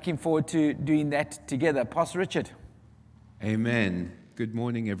we're looking forward to doing that together. Pastor Richard. Amen. Good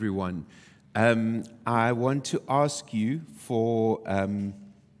morning, everyone. I want to ask you for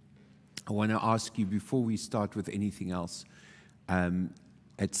I want to ask you, before we start with anything else,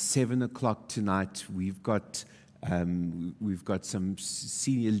 at 7 o'clock tonight, we've got some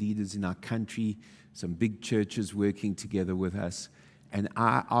senior leaders in our country, some big churches working together with us. And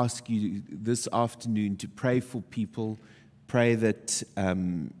I ask you this afternoon to pray for people, pray that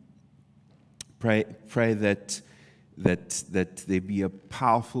that there be a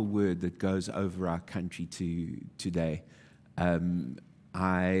powerful word that goes over our country today.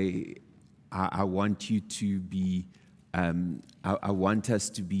 I want you to be. I want us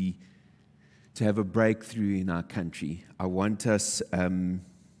to have a breakthrough in our country. I want us. I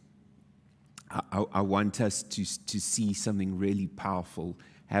want us to see something really powerful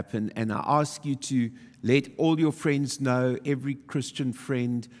happen. And I ask you to let all your friends know, every Christian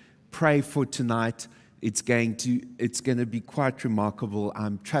friend, pray for tonight. It's going to be quite remarkable.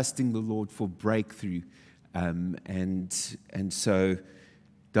 I'm trusting the Lord for breakthrough. And so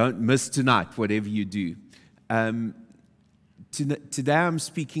don't miss tonight, whatever you do. Today I'm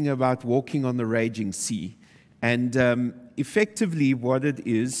speaking about walking on the raging sea. And effectively what it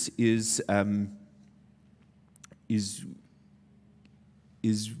is I'm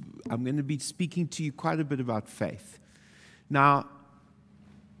going to be speaking to you quite a bit about faith. Now,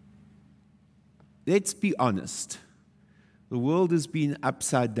 let's be honest. The world has been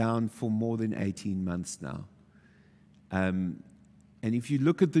upside down for more than 18 months now. And if you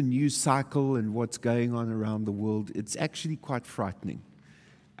look at the news cycle and what's going on around the world, it's actually quite frightening.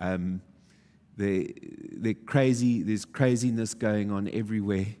 They're crazy. There's craziness going on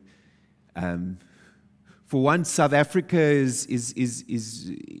everywhere. For one, South Africa is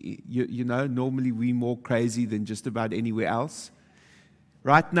normally we're more crazy than just about anywhere else.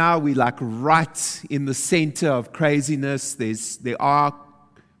 Right now, we're like right in the center of craziness. There are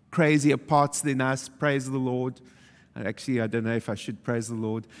crazier parts than us. Praise the Lord. Actually, I don't know if I should praise the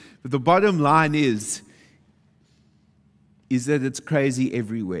Lord. But the bottom line is that it's crazy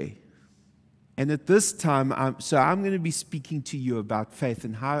everywhere. And at this time, I'm going to be speaking to you about faith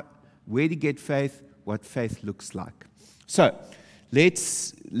and where to get faith, what faith looks like. So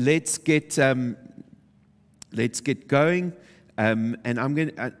let's get going. And I'm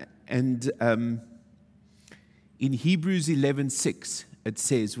going to, in Hebrews 11:6, it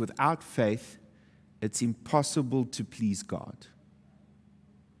says, "Without faith, it's impossible to please God.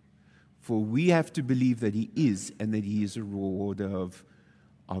 For we have to believe that He is, and that He is a rewarder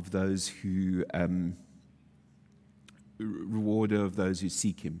of those who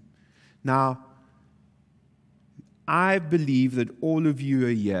seek Him." Now, I believe that all of you are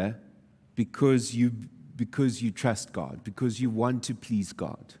here because you trust God, because you want to please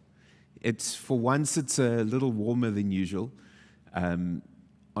God. For once, it's a little warmer than usual.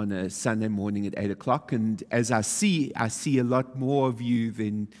 On a Sunday morning at 8 o'clock. And as I see a lot more of you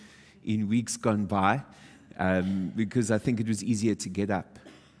than in weeks gone by, because I think it was easier to get up.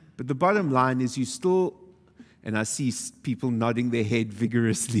 But the bottom line is you still, and I see people nodding their head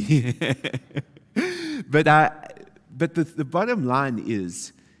vigorously, but the bottom line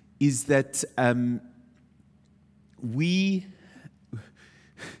is that we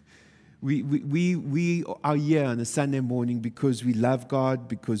are here on a Sunday morning because we love God,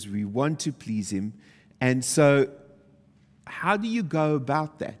 because we want to please Him. And so how do you go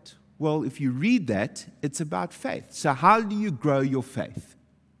about that? Well, if you read that, it's about faith. So how do you grow your faith?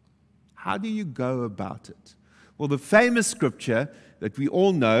 How do you go about it? Well, the famous scripture that we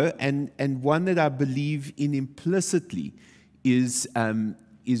all know, and one that I believe in implicitly, is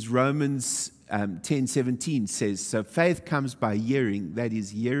Romans 10:17 says, "So faith comes by hearing, that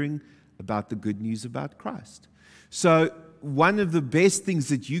is, hearing about the good news about Christ." So one of the best things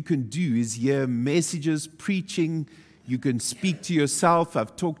that you can do is hear messages, preaching. You can speak to yourself.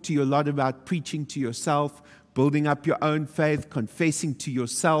 I've talked to you a lot about preaching to yourself, building up your own faith, confessing to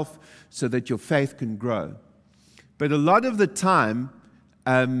yourself so that your faith can grow. But a lot of the time,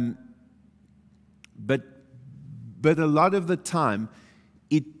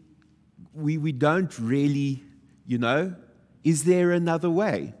 we don't really, is there another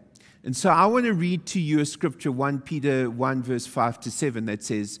way? And so I want to read to you a scripture, 1 Peter 1, verse 5-7, that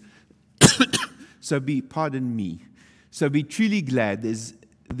says, So be truly glad.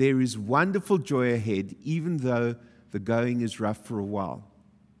 There is wonderful joy ahead, even though the going is rough for a while.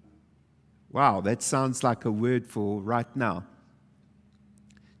 Wow, that sounds like a word for right now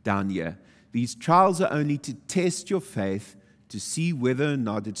down here. These trials are only to test your faith, to see whether or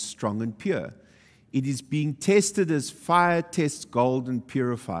not it's strong and pure. It is being tested as fire tests gold and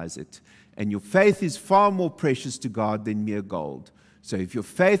purifies it. And your faith is far more precious to God than mere gold. So if your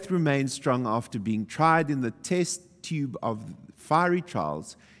faith remains strong after being tried in the test tube of fiery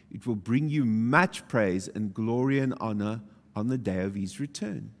trials, It will bring you much praise and glory and honor on the day of his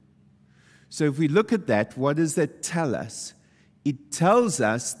return. So if we look at that, what does that tell us? It tells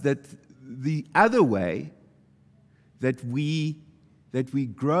us that the other way that we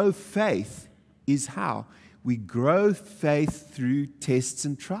grow faith is how? We grow faith through tests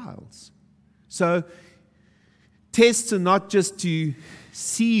and trials. So tests are not just to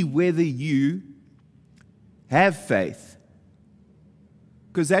see whether you have faith,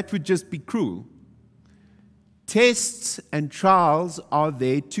 because that would just be cruel. Tests and trials are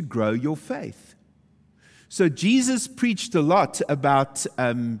there to grow your faith. So Jesus preached a lot about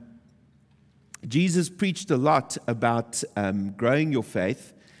growing your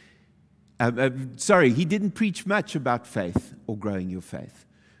faith. He didn't preach much about faith or growing your faith.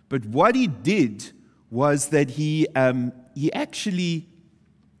 But what he did was that he actually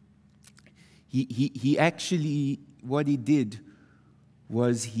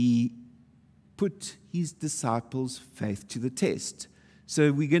put his disciples' faith to the test.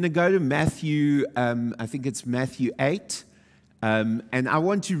 So we're going to go to Matthew, I think it's Matthew 8, and I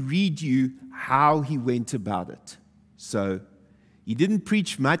want to read you how he went about it. So he didn't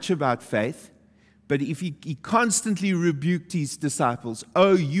preach much about faith, but he constantly rebuked his disciples,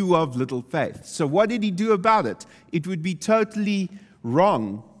 "Oh, you of little faith." So what did he do about it? It would be totally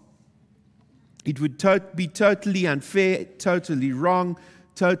wrong. It would be totally unfair, totally wrong,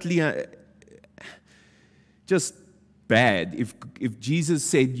 totally just bad if Jesus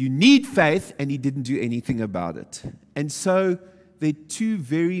said you need faith and he didn't do anything about it. And so there are two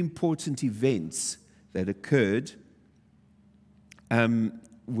very important events that occurred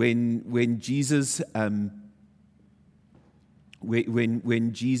when Jesus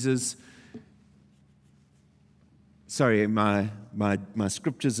sorry, my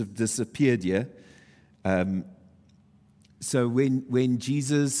scriptures have disappeared here. So when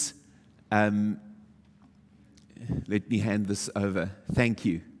Jesus let me hand this over. Thank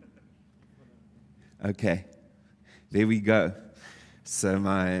you. Okay, there we go. So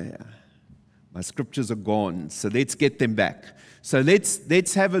my scriptures are gone. So let's get them back. So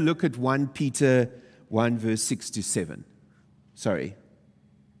let's have a look at 1 Peter 1 verse 6 to 7. Sorry.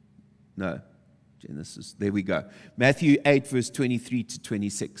 No. Genesis. There we go. Matthew 8 verse 23 to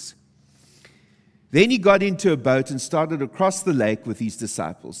 26. Then he got into a boat and started across the lake with his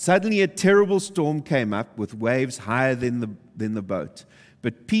disciples. Suddenly a terrible storm came up with waves higher than the boat.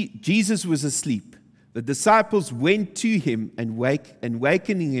 But Jesus was asleep. The disciples went to him and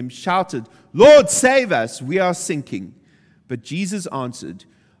wakening him shouted, "Lord, save us, we are sinking." But Jesus answered,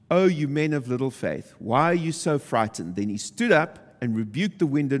 "Oh, you men of little faith, why are you so frightened?" Then he stood up and rebuked the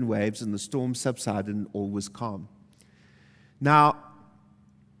wind and waves, and the storm subsided and all was calm. Now,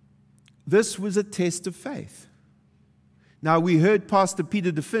 this was a test of faith. Now, we heard Pastor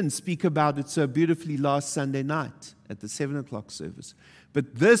Peter DeFinn speak about it so beautifully last Sunday night at the 7 o'clock service.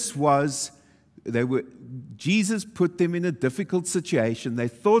 But this was, Jesus put them in a difficult situation. They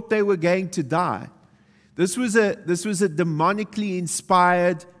thought they were going to die. This was a demonically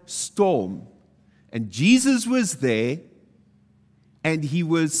inspired storm. And Jesus was there, and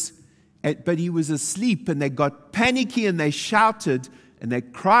but he was asleep, and they got panicky, and they shouted, and they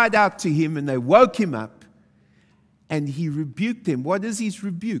cried out to him, and they woke him up, and he rebuked them. What is his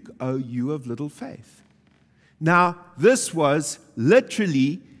rebuke? "Oh, you of little faith." Now, this was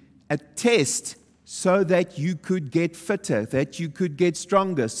literally a test so that you could get fitter, that you could get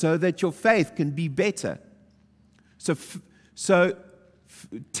stronger, so that your faith can be better. So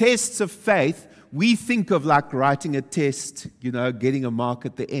tests of faith, we think of like writing a test, getting a mark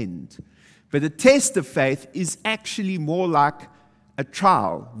at the end. But a test of faith is actually more like a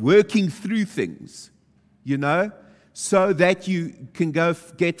trial, working through things, so that you can go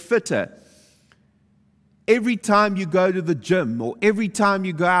get fitter. Every time you go to the gym, or every time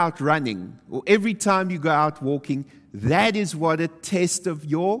you go out running, or every time you go out walking, that is what a test of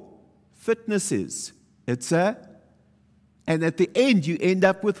your fitness is. And at the end, you end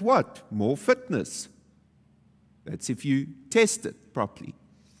up with what? More fitness. That's if you test it properly.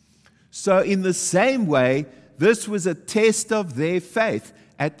 So in the same way, this was a test of their faith.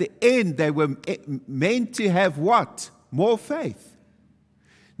 At the end, they were meant to have what? More faith.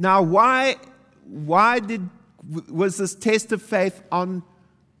 Now, why was this test of faith on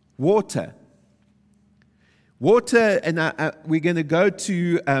water? Water, and we're going to go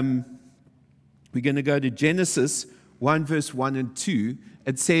to Genesis 1 verse 1 and 2.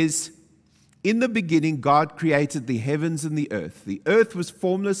 It says, "In the beginning, God created the heavens and the earth. The earth was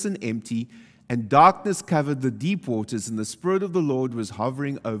formless and empty, and darkness covered the deep waters, and the Spirit of the Lord was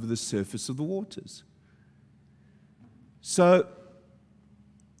hovering over the surface of the waters." So,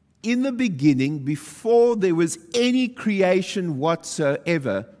 in the beginning, before there was any creation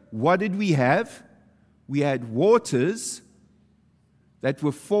whatsoever, what did we have? We had waters that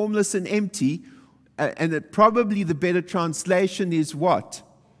were formless and empty, and probably the better translation is what?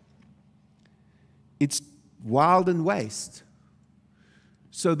 It's wild and waste.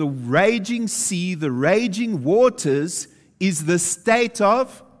 So the raging sea, the raging waters, is the state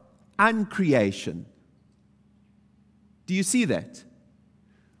of uncreation. Do you see that?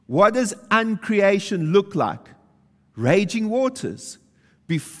 What does uncreation look like? Raging waters.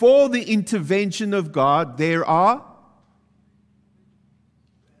 Before the intervention of God, there are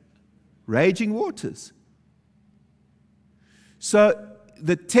raging waters. So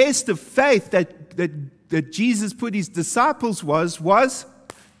the test of faith that Jesus put his disciples was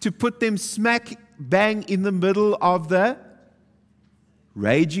to put them smack bang in the middle of the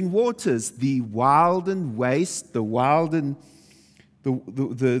raging waters, the wild and waste, the wild and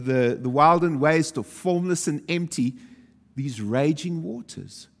waste, or formless and empty, these raging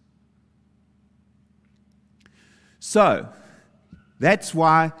waters. So that's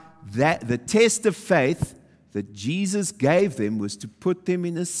why the test of faith that Jesus gave them was to put them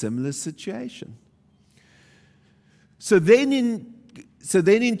in a similar situation. So then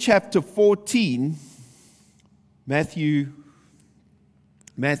in chapter 14, Matthew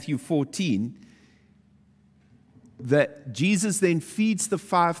 14, that Jesus then feeds the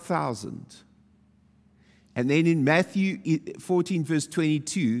 5,000. And then in Matthew 14, verse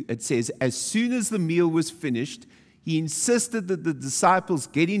 22, it says, as soon as the meal was finished, he insisted that the disciples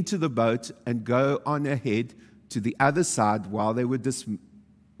get into the boat and go on ahead to the other side while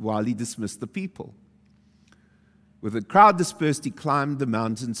he dismissed the people. With the crowd dispersed, he climbed the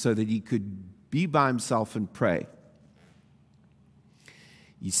mountain so that he could be by himself and pray.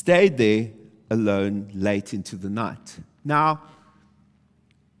 He stayed there alone late into the night. Now,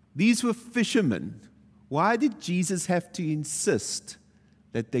 these were fishermen. Why did Jesus have to insist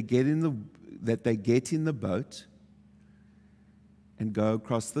that they get in the boat and go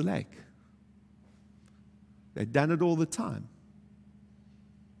across the lake? They'd done it all the time.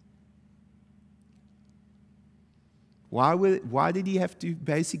 Why did he have to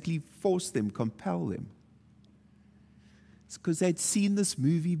basically force them, compel them? It's because they'd seen this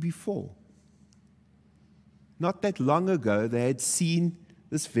movie before. Not that long ago, they had seen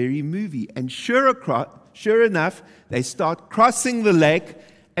this very movie. And sure enough, they start crossing the lake,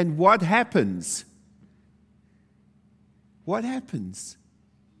 and what happens? What happens?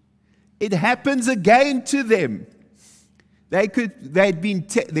 It happens again to them. Their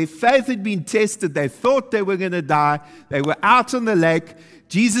faith had been tested. They thought they were going to die. They were out on the lake.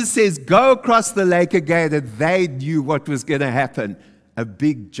 Jesus says, go across the lake again, and they knew what was going to happen. A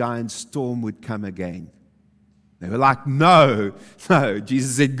big, giant storm would come again. They were like, no.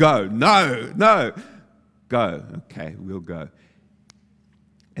 Jesus said, go. No. Go. Okay, we'll go.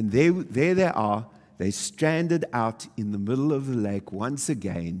 And there they are. They're stranded out in the middle of the lake once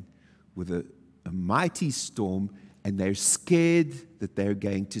again with a mighty storm, and they're scared that they're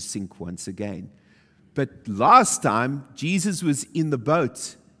going to sink once again. But last time, Jesus was in the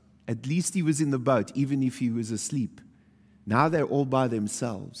boat. At least he was in the boat, even if he was asleep. Now they're all by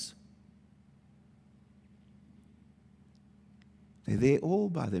themselves. They're there all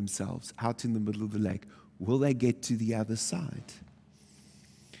by themselves, out in the middle of the lake. Will they get to the other side?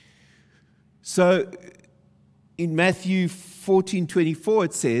 So in Matthew 14:24,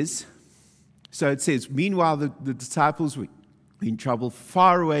 it says, meanwhile the disciples were in trouble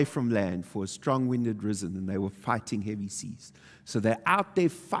far away from land, for a strong wind had risen, and they were fighting heavy seas. So they're out there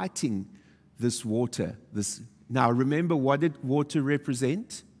fighting this water. Now remember, what did water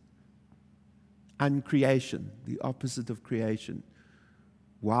represent? Uncreation, the opposite of creation.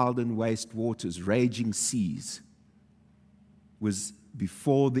 Wild and waste waters, raging seas, was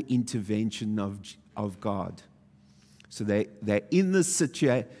before the intervention of God. So they're in the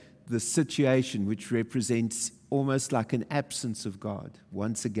situation which represents almost like an absence of God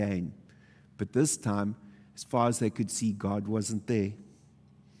once again. But this time, as far as they could see, God wasn't there.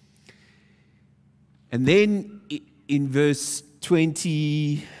 And then in verse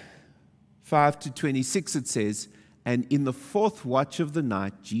 25 to 26 it says, and in the fourth watch of the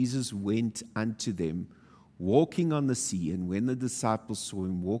night, Jesus went unto them, walking on the sea. And when the disciples saw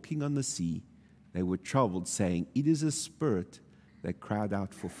him walking on the sea, they were troubled, saying, it is a spirit. They cried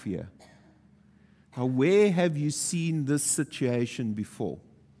out for fear. Now, where have you seen this situation before?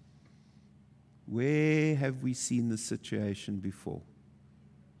 Where have we seen this situation before?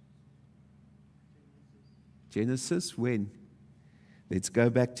 Genesis, when? Let's go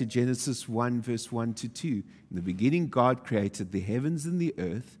back to Genesis 1, verse 1 to 2. In the beginning, God created the heavens and the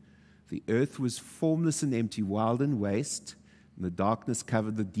earth. The earth was formless and empty, wild and waste, and the darkness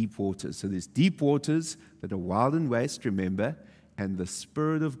covered the deep waters. So there's deep waters that are wild and waste, remember, and the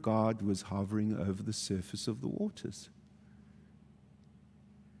Spirit of God was hovering over the surface of the waters.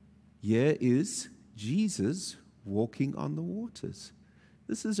 Here is Jesus walking on the waters.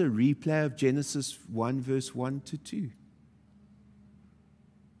 This is a replay of Genesis 1, verse 1 to 2.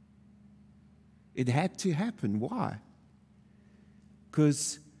 It had to happen. Why?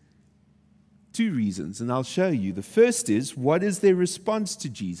 Because two reasons, and I'll show you. The first is, what is their response to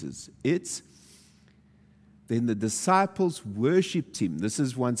Jesus? It's, then the disciples worshipped him. This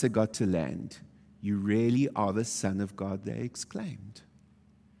is once they got to land. You really are the Son of God, they exclaimed.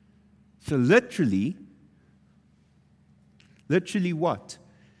 So literally what?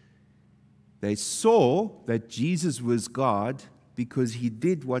 They saw that Jesus was God because he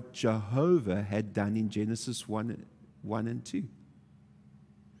did what Jehovah had done in Genesis 1 and 2.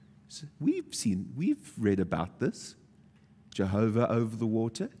 So we've read about this. Jehovah over the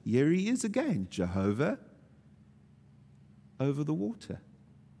water. Here he is again. Jehovah over the water.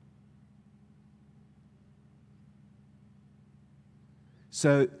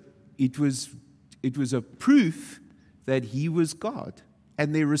 So it was a proof that he was God.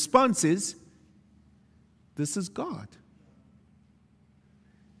 And their response is, this is God.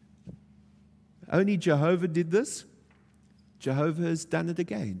 Only Jehovah did this. Jehovah has done it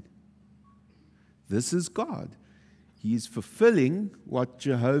again. This is God. He is fulfilling what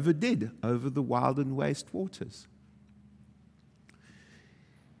Jehovah did over the wild and waste waters.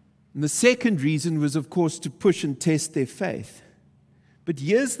 And the second reason was, of course, to push and test their faith. But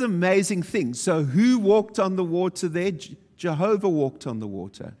here's the amazing thing. So who walked on the water there? Jehovah walked on the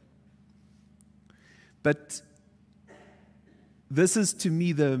water. But this is, to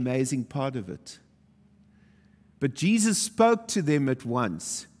me, the amazing part of it. But Jesus spoke to them at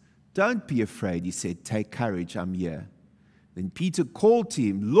once. Don't be afraid, he said. Take courage, I'm here. Then Peter called to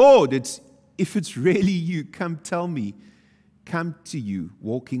him, Lord, if it's really you, come tell me. Come to you,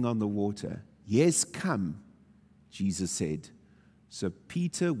 walking on the water. Yes, come, Jesus said. So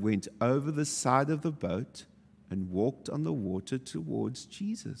Peter went over the side of the boat and walked on the water towards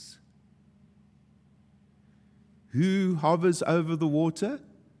Jesus. Who hovers over the water?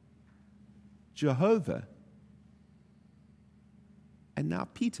 Jehovah. And now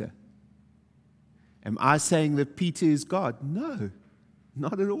Peter. Am I saying that Peter is God? No,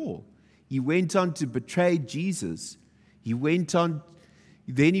 not at all. He went on to betray Jesus. He went on,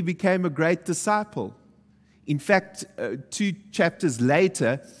 then he became a great disciple. In fact, 2 chapters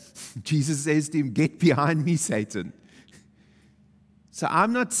later, Jesus says to him, get behind me, Satan. So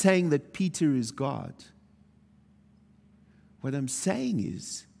I'm not saying that Peter is God. What I'm saying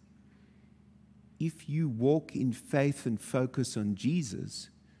is, if you walk in faith and focus on Jesus,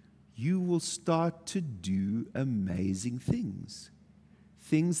 you will start to do amazing things.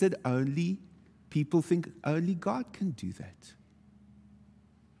 Things that only people think only God can do that.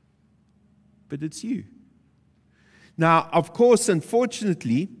 But it's you. Now, of course,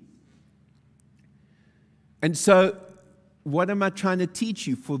 unfortunately, and so what am I trying to teach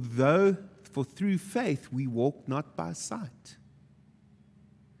you? For through faith we walk not by sight.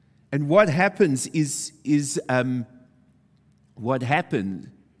 And what happens is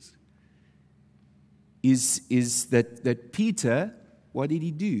that Peter, what did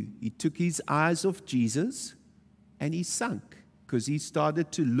he do? He took his eyes off Jesus and he sunk because he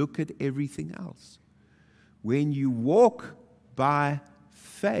started to look at everything else. When you walk by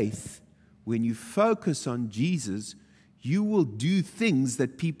faith, when you focus on Jesus, you will do things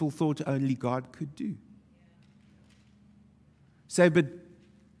that people thought only God could do. Say, but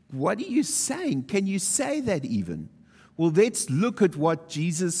what are you saying? Can you say that even? Well, let's look at what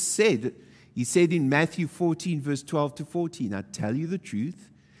Jesus said. He said in Matthew 14, verse 12 to 14, I tell you the truth,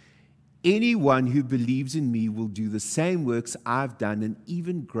 anyone who believes in me will do the same works I've done and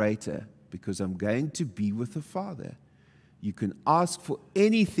even greater, because I'm going to be with the Father. You can ask for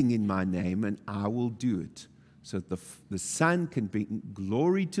anything in my name and I will do it, so that the Son can bring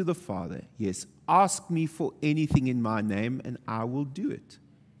glory to the Father. Yes, ask me for anything in my name and I will do it.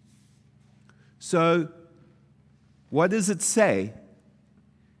 So, what does it say?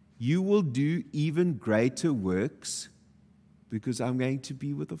 You will do even greater works because I'm going to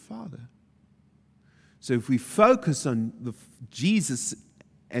be with the Father. So if we focus on Jesus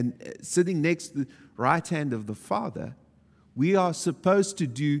and sitting next to the right hand of the Father, we are supposed to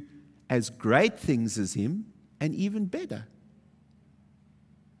do as great things as him and even better.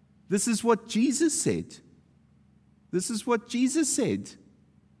 This is what Jesus said. This is what Jesus said.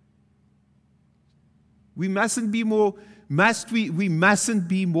 We mustn't be more, we mustn't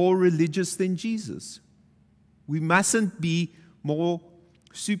be more religious than Jesus. We mustn't be more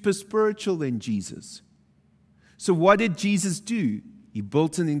super spiritual than Jesus. So what did Jesus do? He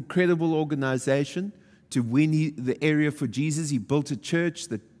built an incredible organization to win the area for Jesus. He built a church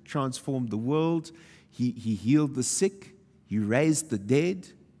that transformed the world. He healed the sick. He raised the dead.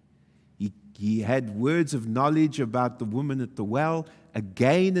 He had words of knowledge about the woman at the well.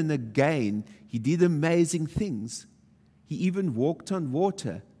 Again and again, he did amazing things. He even walked on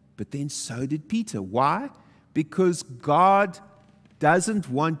water, but then so did Peter. Why? Because God doesn't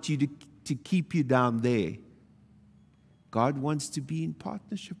want you to keep you down there. God wants to be in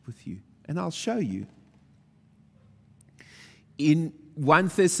partnership with you. And I'll show you. In 1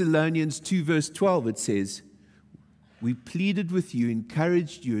 Thessalonians 2 verse 12 it says, we pleaded with you,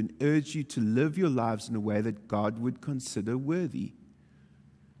 encouraged you, and urged you to live your lives in a way that God would consider worthy.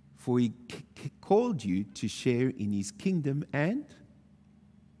 For he called you to share in his kingdom and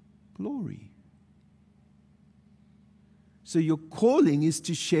glory. So your calling is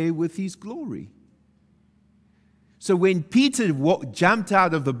to share with his glory. So when Peter jumped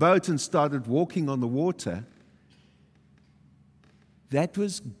out of the boat and started walking on the water, that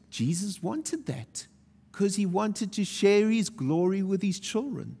was, Jesus wanted that. Because he wanted to share his glory with his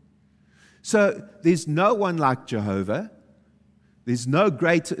children. So there's no one like Jehovah. There's no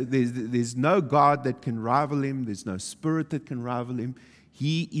there's no God that can rival him. There's no spirit that can rival him.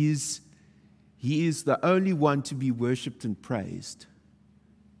 He is the only one to be worshipped and praised.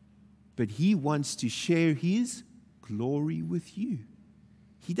 But he wants to share his glory with you.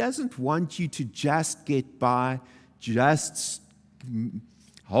 He doesn't want you to just get by, just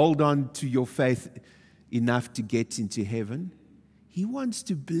hold on to your faith enough to get into heaven. He wants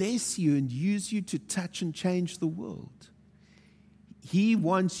to bless you and use you to touch and change the world. He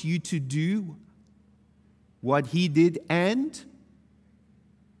wants you to do what he did and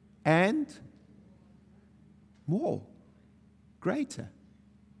more, greater.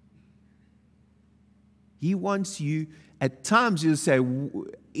 He wants you, at times you'll say,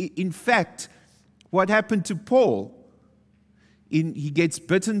 in fact, what happened to Paul? He gets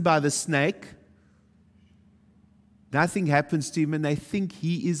bitten by the snake. Nothing happens to him, and they think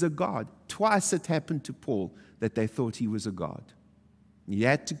he is a god. Twice it happened to Paul that they thought he was a god. He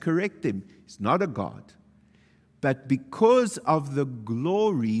had to correct them. He's not a god. But because of the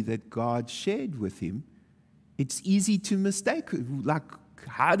glory that God shared with him, it's easy to mistake. Like,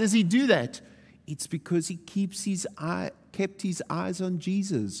 how does he do that? It's because he kept his eyes on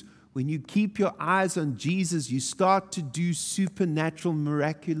Jesus. When you keep your eyes on Jesus, you start to do supernatural,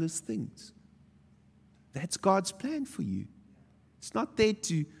 miraculous things. That's God's plan for you. It's not there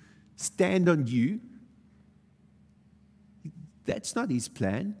to stand on you. That's not his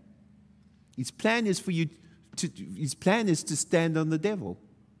plan. His plan is for you his plan is to stand on the devil.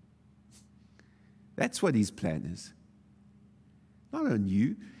 That's what his plan is. Not on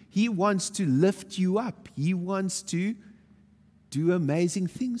you. He wants to lift you up. He wants to do amazing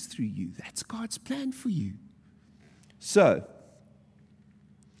things through you. That's God's plan for you. So,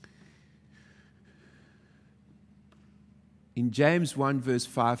 in James 1 verse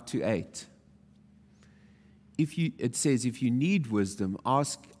 5 to 8, it says, if you need wisdom,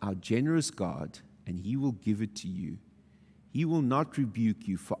 ask our generous God, and he will give it to you. He will not rebuke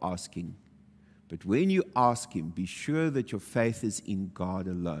you for asking. But when you ask him, be sure that your faith is in God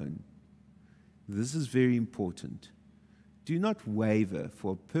alone. This is very important. Do not waver,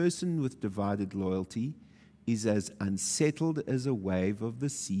 for a person with divided loyalty is as unsettled as a wave of the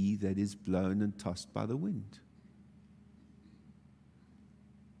sea that is blown and tossed by the wind.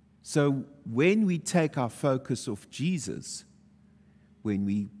 So when we take our focus off Jesus, when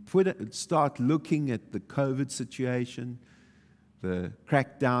we start looking at the COVID situation, the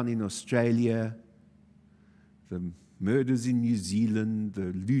crackdown in Australia, the murders in New Zealand,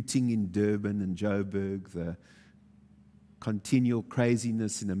 the looting in Durban and Joburg, the continual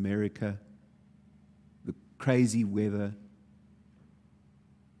craziness in America, the crazy weather,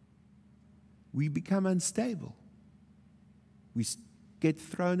 we become unstable. We get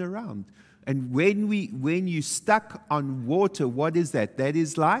thrown around. And when you're stuck on water, what is that? That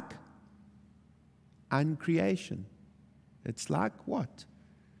is like uncreation. It's like what?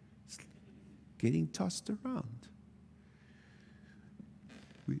 It's getting tossed around.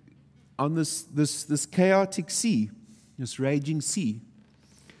 On this chaotic sea, this raging sea.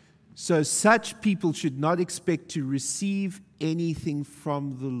 So such people should not expect to receive anything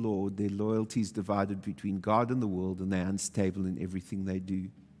from the Lord. Their loyalty is divided between God and the world, and they're unstable in everything they do.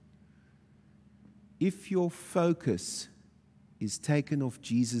 If your focus is taken off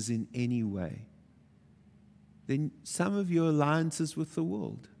Jesus in any way, then some of your alliances with the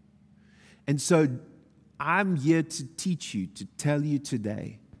world. And so I'm here to teach you, to tell you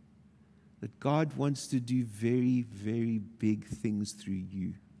today that God wants to do very, very big things through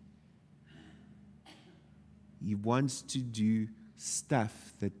you. He wants to do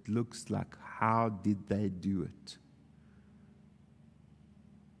stuff that looks like, how did they do it?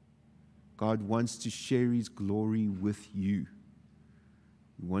 God wants to share His glory with you.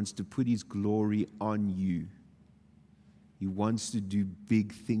 He wants to put His glory on you. He wants to do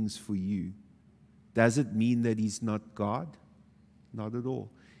big things for you. Does it mean that He's not God? Not at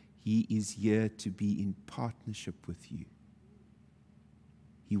all. He is here to be in partnership with you.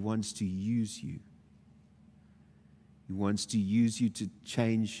 He wants to use you. He wants to use you to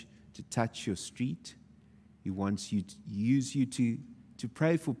change, to touch your street. He wants to use you to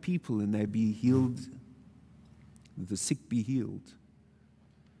pray for people and they be healed, the sick be healed.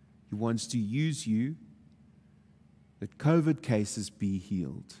 He wants to use you that COVID cases be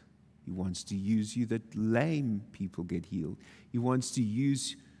healed. He wants to use you that lame people get healed. He wants to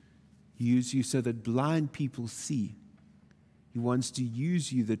use you so that blind people see. He wants to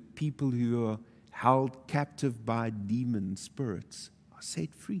use you that people who are held captive by demon spirits are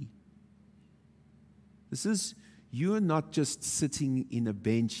set free. You are not just sitting in a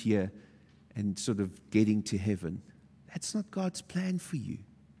bench here and sort of getting to heaven. That's not God's plan for you.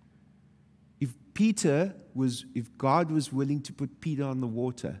 If God was willing to put Peter on the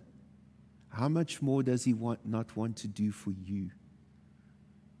water, how much more does He not want to do for you?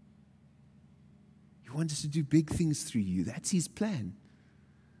 He wants to do big things through you. That's His plan.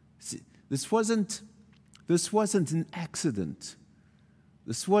 This wasn't an accident.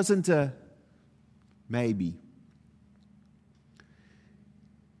 This wasn't a maybe.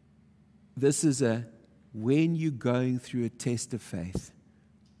 This is when you're going through a test of faith,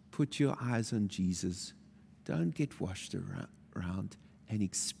 put your eyes on Jesus. Don't get washed around and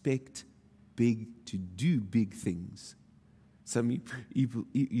expect to do big things. Some people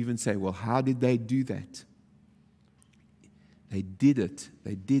even say, well, how did they do that? They did it.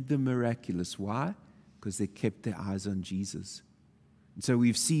 They did the miraculous. Why? Because they kept their eyes on Jesus. And so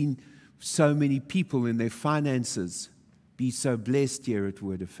we've seen so many people in their finances be so blessed here at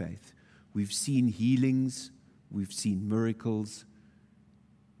Word of Faith. We've seen healings. We've seen miracles.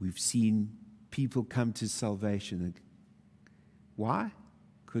 We've seen people come to salvation. Why?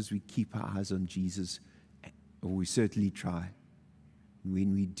 Because we keep our eyes on Jesus, or we certainly try.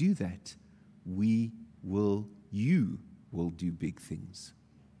 When we do that, you will do big things.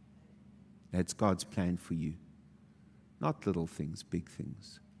 That's God's plan for you. Not little things, big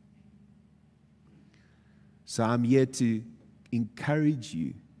things. So I'm here to encourage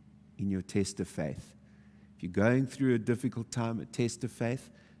you in your test of faith. If you're going through a difficult time, a test of faith,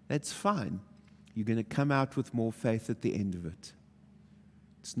 that's fine. You're going to come out with more faith at the end of it.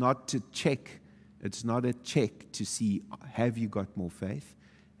 It's not a check to see, have you got more faith?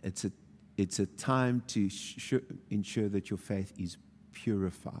 It's a time to ensure that your faith is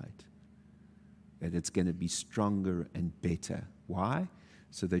purified, that it's going to be stronger and better. Why?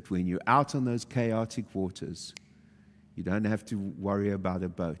 So that when you're out on those chaotic waters, you don't have to worry about a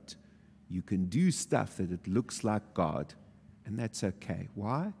boat. You can do stuff that it looks like God, and that's okay.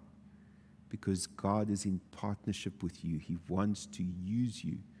 Why? Because God is in partnership with you. He wants to use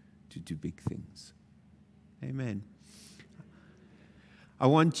you to do big things. Amen. I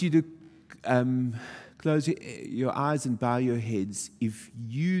want you to close your eyes and bow your heads. If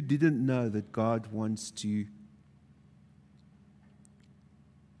you didn't know that God wants to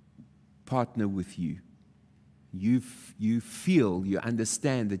partner with you, you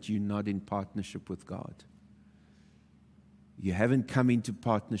understand that you're not in partnership with God. You haven't come into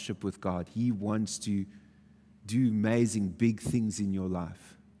partnership with God. He wants to do amazing big things in your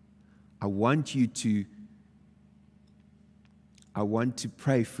life. I want to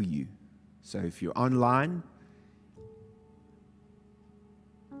pray for you. So if you're online,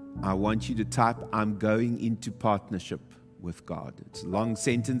 I want you to type, I'm going into partnership with God. It's a long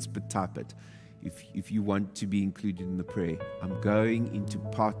sentence, but type it if you want to be included in the prayer. I'm going into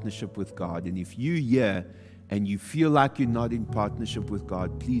partnership with God. And if you're here and you feel like you're not in partnership with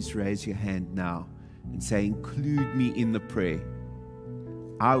God, please raise your hand now and say, include me in the prayer.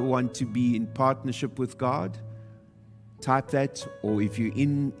 I want to be in partnership with God. Type that. Or if you're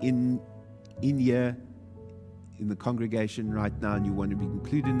in here in the congregation right now and you want to be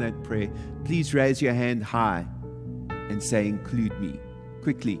included in that prayer, please raise your hand high and say, include me.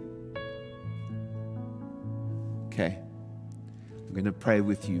 Quickly. Okay. I'm going to pray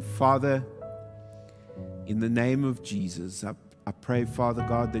with you. Father, in the name of Jesus, I pray, Father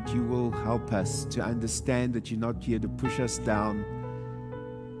God, that you will help us to understand that you're not here to push us down,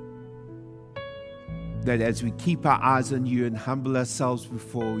 that as we keep our eyes on you and humble ourselves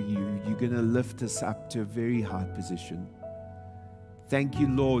before you, you're going to lift us up to a very high position. Thank you,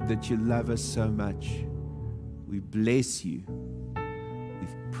 Lord, that you love us so much. We bless you. We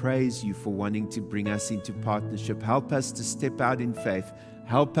praise you for wanting to bring us into partnership. Help us to step out in faith.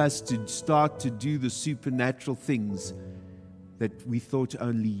 Help us to start to do the supernatural things that we thought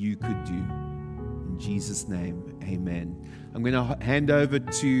only you could do. In Jesus' name, amen. I'm going to hand over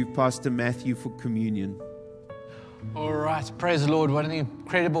to Pastor Matthew for communion. All right, praise the Lord. What an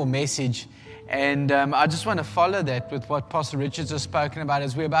incredible message. And I just want to follow that with what Pastor Richards has spoken about.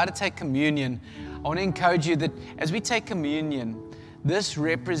 As we're about to take communion, I want to encourage you that as we take communion, this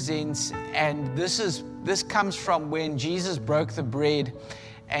represents, and this comes from when Jesus broke the bread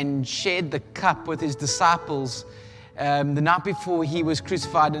and shared the cup with his disciples the night before he was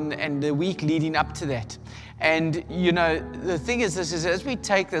crucified and the week leading up to that. And, you know, the thing is, this is, as we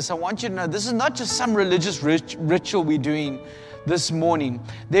take this, I want you to know this is not just some religious ritual we're doing this morning.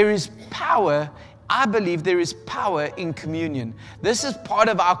 There is power. I believe there is power in communion. This is part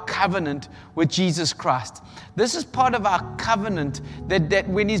of our covenant with Jesus Christ. This is part of our covenant that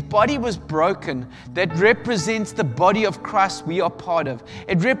when his body was broken, that represents the body of Christ we are part of.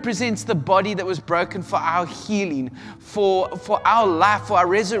 It represents the body that was broken for our healing, for our life, for our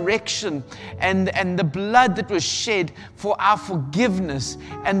resurrection, and the blood that was shed for our forgiveness,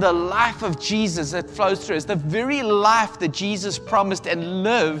 and the life of Jesus that flows through us. The very life that Jesus promised and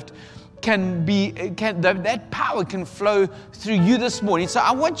lived that power can flow through you this morning. So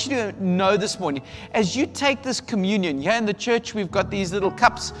I want you to know this morning, as you take this communion, here in the church, we've got these little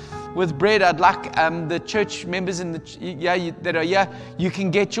cups with bread. I'd like the church members that are here, you can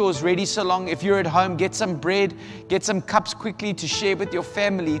get yours ready so long. If you're at home, get some bread, get some cups quickly to share with your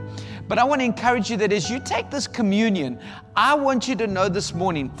family. But I want to encourage you that as you take this communion, I want you to know this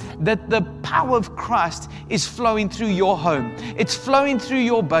morning that the power of Christ is flowing through your home. It's flowing through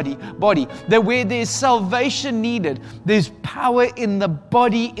your body. That where there's salvation needed, there's power in the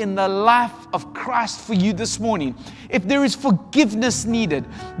body, in the life of Christ for you this morning. If there is forgiveness needed,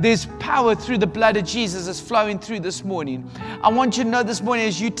 there's power through the blood of Jesus that's flowing through this morning. I want you to know this morning,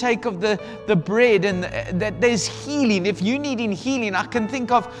 as you take of the bread, and that there's healing. If you're needing healing, I can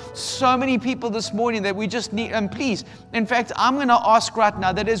think of so many people this morning that we just need. And please, in fact, I'm going to ask right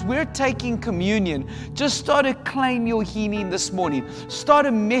now that as we're taking communion, just start to claim your healing this morning. Start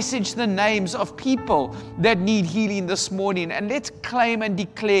to message the names of people that need healing this morning. And let's claim and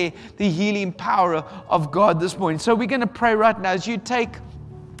declare the healing power of God this morning. So we're going to pray right now. As you take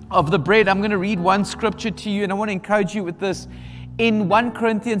of the bread, I'm going to read one scripture to you, and I want to encourage you with this. In 1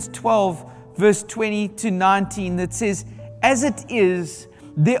 Corinthians 12, verse 20 to 19, that says, "As it is,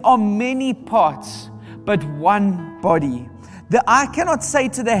 there are many parts, but one body. The eye cannot say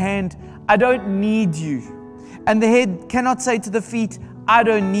to the hand, I don't need you. And the head cannot say to the feet, I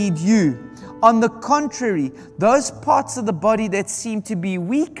don't need you. On the contrary, those parts of the body that seem to be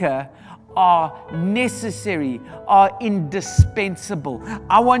weaker are necessary, are indispensable."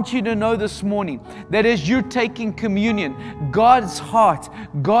 I want you to know this morning that as you're taking communion, God's heart,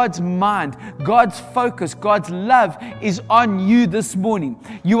 God's mind, God's focus, God's love is on you this morning.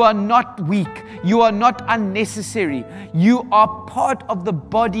 You are not weak. You are not unnecessary. You are part of the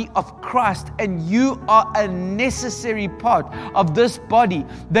body of Christ, and you are a necessary part of this body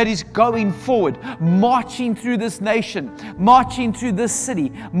that is going forward, marching through this nation, marching through this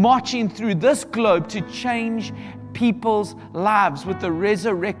city, marching through this globe to change people's lives with the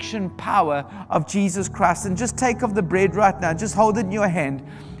resurrection power of Jesus Christ. And just take of the bread right now, just hold it in your hand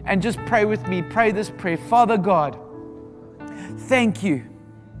and just pray with me. Pray this prayer. Father God, thank you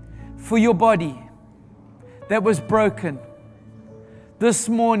for your body that was broken this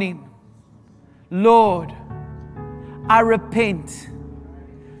morning. Lord, I repent.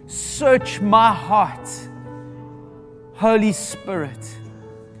 Search my heart, Holy Spirit,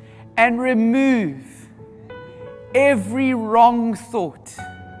 and remove every wrong thought,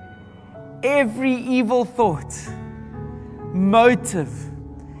 every evil thought, motive,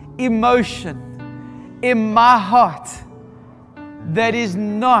 emotion in my heart that is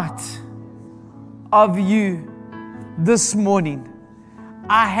not of you this morning.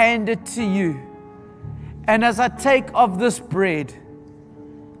 I hand it to you. And as I take of this bread,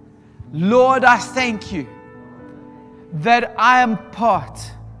 Lord, I thank you that I am part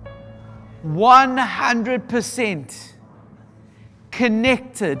 100%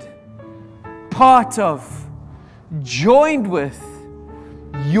 connected, part of, joined with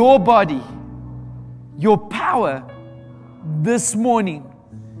your body, your power, this morning,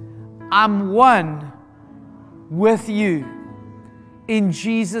 I'm one with you. In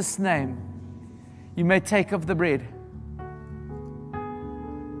Jesus' name, you may take of the bread.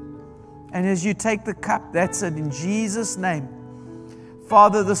 And as you take the cup, that's it, in Jesus' name.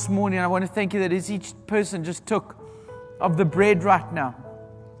 Father, this morning, I want to thank you that as each person just took of the bread right now,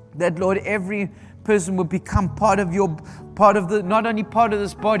 that, Lord, every person will become part of not only part of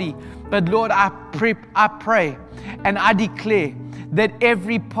this body, but Lord, I pray and I declare that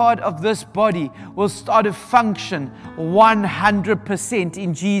every part of this body will start to function 100%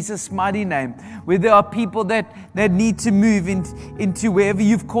 in Jesus' mighty name. Where there are people that need to move into wherever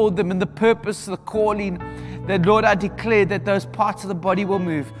you've called them, and the purpose, the calling, that, Lord, I declare that those parts of the body will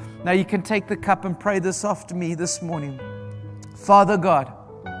move. Now you can take the cup and pray this after me this morning. Father God,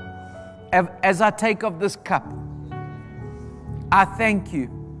 as I take of this cup, I thank you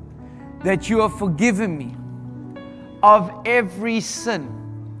that you have forgiven me of every sin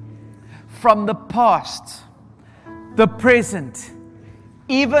from the past, the present,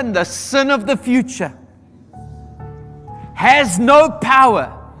 even the sin of the future has no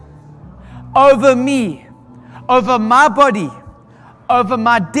power over me, over my body, over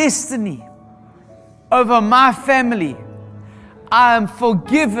my destiny, over my family. I am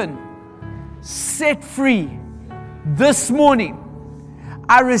forgiven, set free. This morning,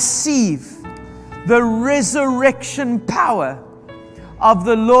 I receive the resurrection power of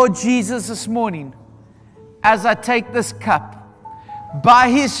the Lord Jesus this morning as I take this cup. By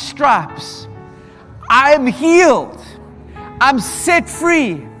His stripes, I am healed. I'm set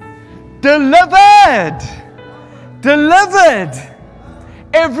free, delivered.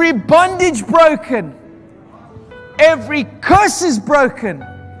 Every bondage broken. Every curse is broken.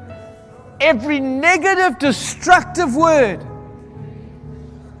 Every negative, destructive word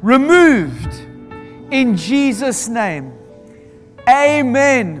removed in Jesus' name.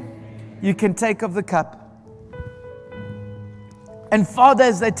 Amen. You can take of the cup. And Father,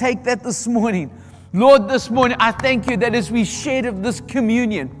 as they take that this morning, Lord, this morning, I thank you that as we shared of this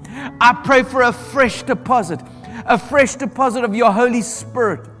communion, I pray for a fresh deposit of your Holy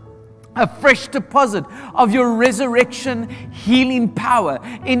Spirit, a fresh deposit of your resurrection healing power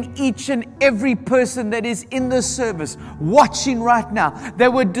in each and every person that is in this service, watching right now,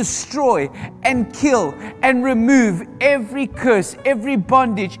 that would destroy and kill and remove every curse, every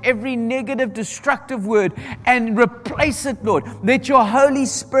bondage, every negative, destructive word, and replace it, Lord. Let your Holy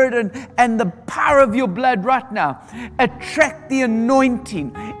Spirit and the power of your blood right now attract the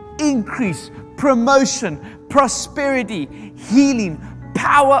anointing, increase, promotion, prosperity, healing,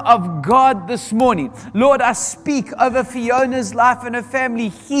 power of God this morning. Lord, I speak over Fiona's life and her family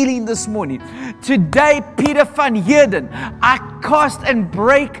healing this morning. Today, Peter van Heerden, I cast and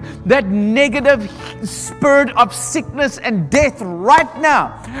break that negative spirit of sickness and death right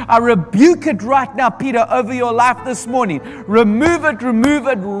now. I rebuke it right now, Peter, over your life this morning. Remove it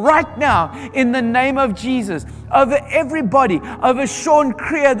right now in the name of Jesus. Over everybody, over Sean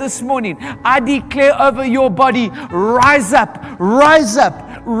Creer this morning, I declare over your body, rise up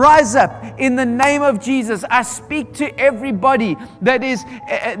in the name of Jesus. I speak to everybody that is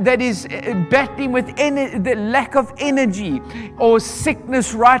battling with the lack of energy or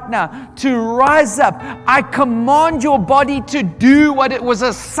sickness right now to rise up. I command your body to do what it was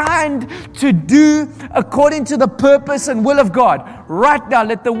assigned to do according to the purpose and will of God. Right now,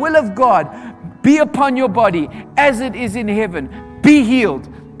 let the will of God be upon your body as it is in heaven. Be healed.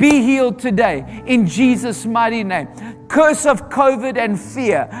 Be healed today in Jesus' mighty name. Curse of COVID and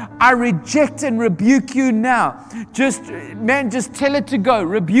fear, I reject and rebuke you now. Just tell it to go.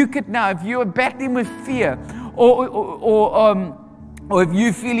 Rebuke it now. If you are battling with fear or if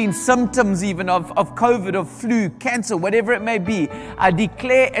you're feeling symptoms even of COVID, of flu, cancer, whatever it may be, I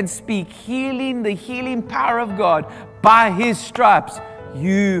declare and speak healing, the healing power of God. By His stripes,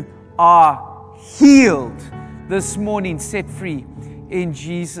 you are healed this morning, set free in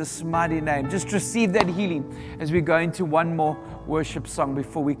Jesus' mighty name. Just receive that healing as we go into one more worship song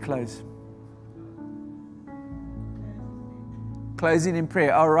before we close. Closing in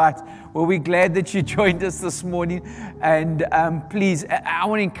prayer. All right. Well, we're glad that you joined us this morning. And please, I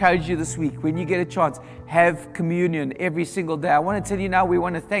want to encourage you this week, when you get a chance, have communion every single day. I want to tell you now, we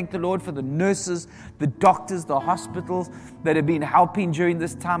want to thank the Lord for the nurses, the doctors, the hospitals that have been helping during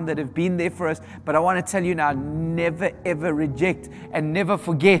this time, that have been there for us. But I want to tell you now, never ever reject and never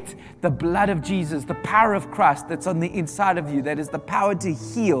forget the blood of Jesus, the power of Christ that's on the inside of you, that is the power to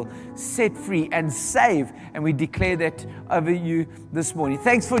heal, set free, and save. And we declare that over you this morning.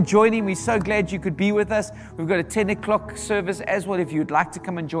 Thanks for joining. We're so glad you could be with us. We've got a 10 o'clock service as well if you'd like to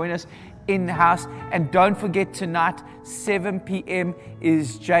come and join us in the house. And don't forget, tonight, 7 p.m.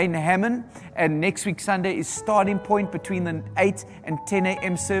 is Jane Hammond. And next week, Sunday, is Starting Point between the 8 and 10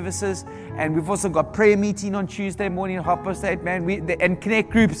 a.m. services. And we've also got prayer meeting on Tuesday morning at 8:30, man. And connect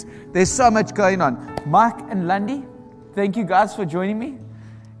groups. There's so much going on. Mike and Lundy, thank you guys for joining me.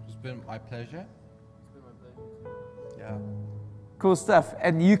 It's been my pleasure. Yeah. Cool stuff.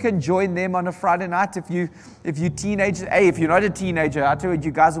 And you can join them on a Friday night if you teenagers. Hey, if you're not a teenager, I tell you,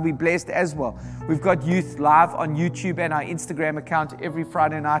 you guys will be blessed as well. We've got youth live on YouTube and our Instagram account every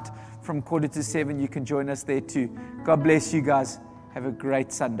Friday night from 6:45. You can join us there too. God bless you guys. Have a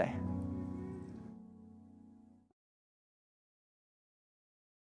great Sunday.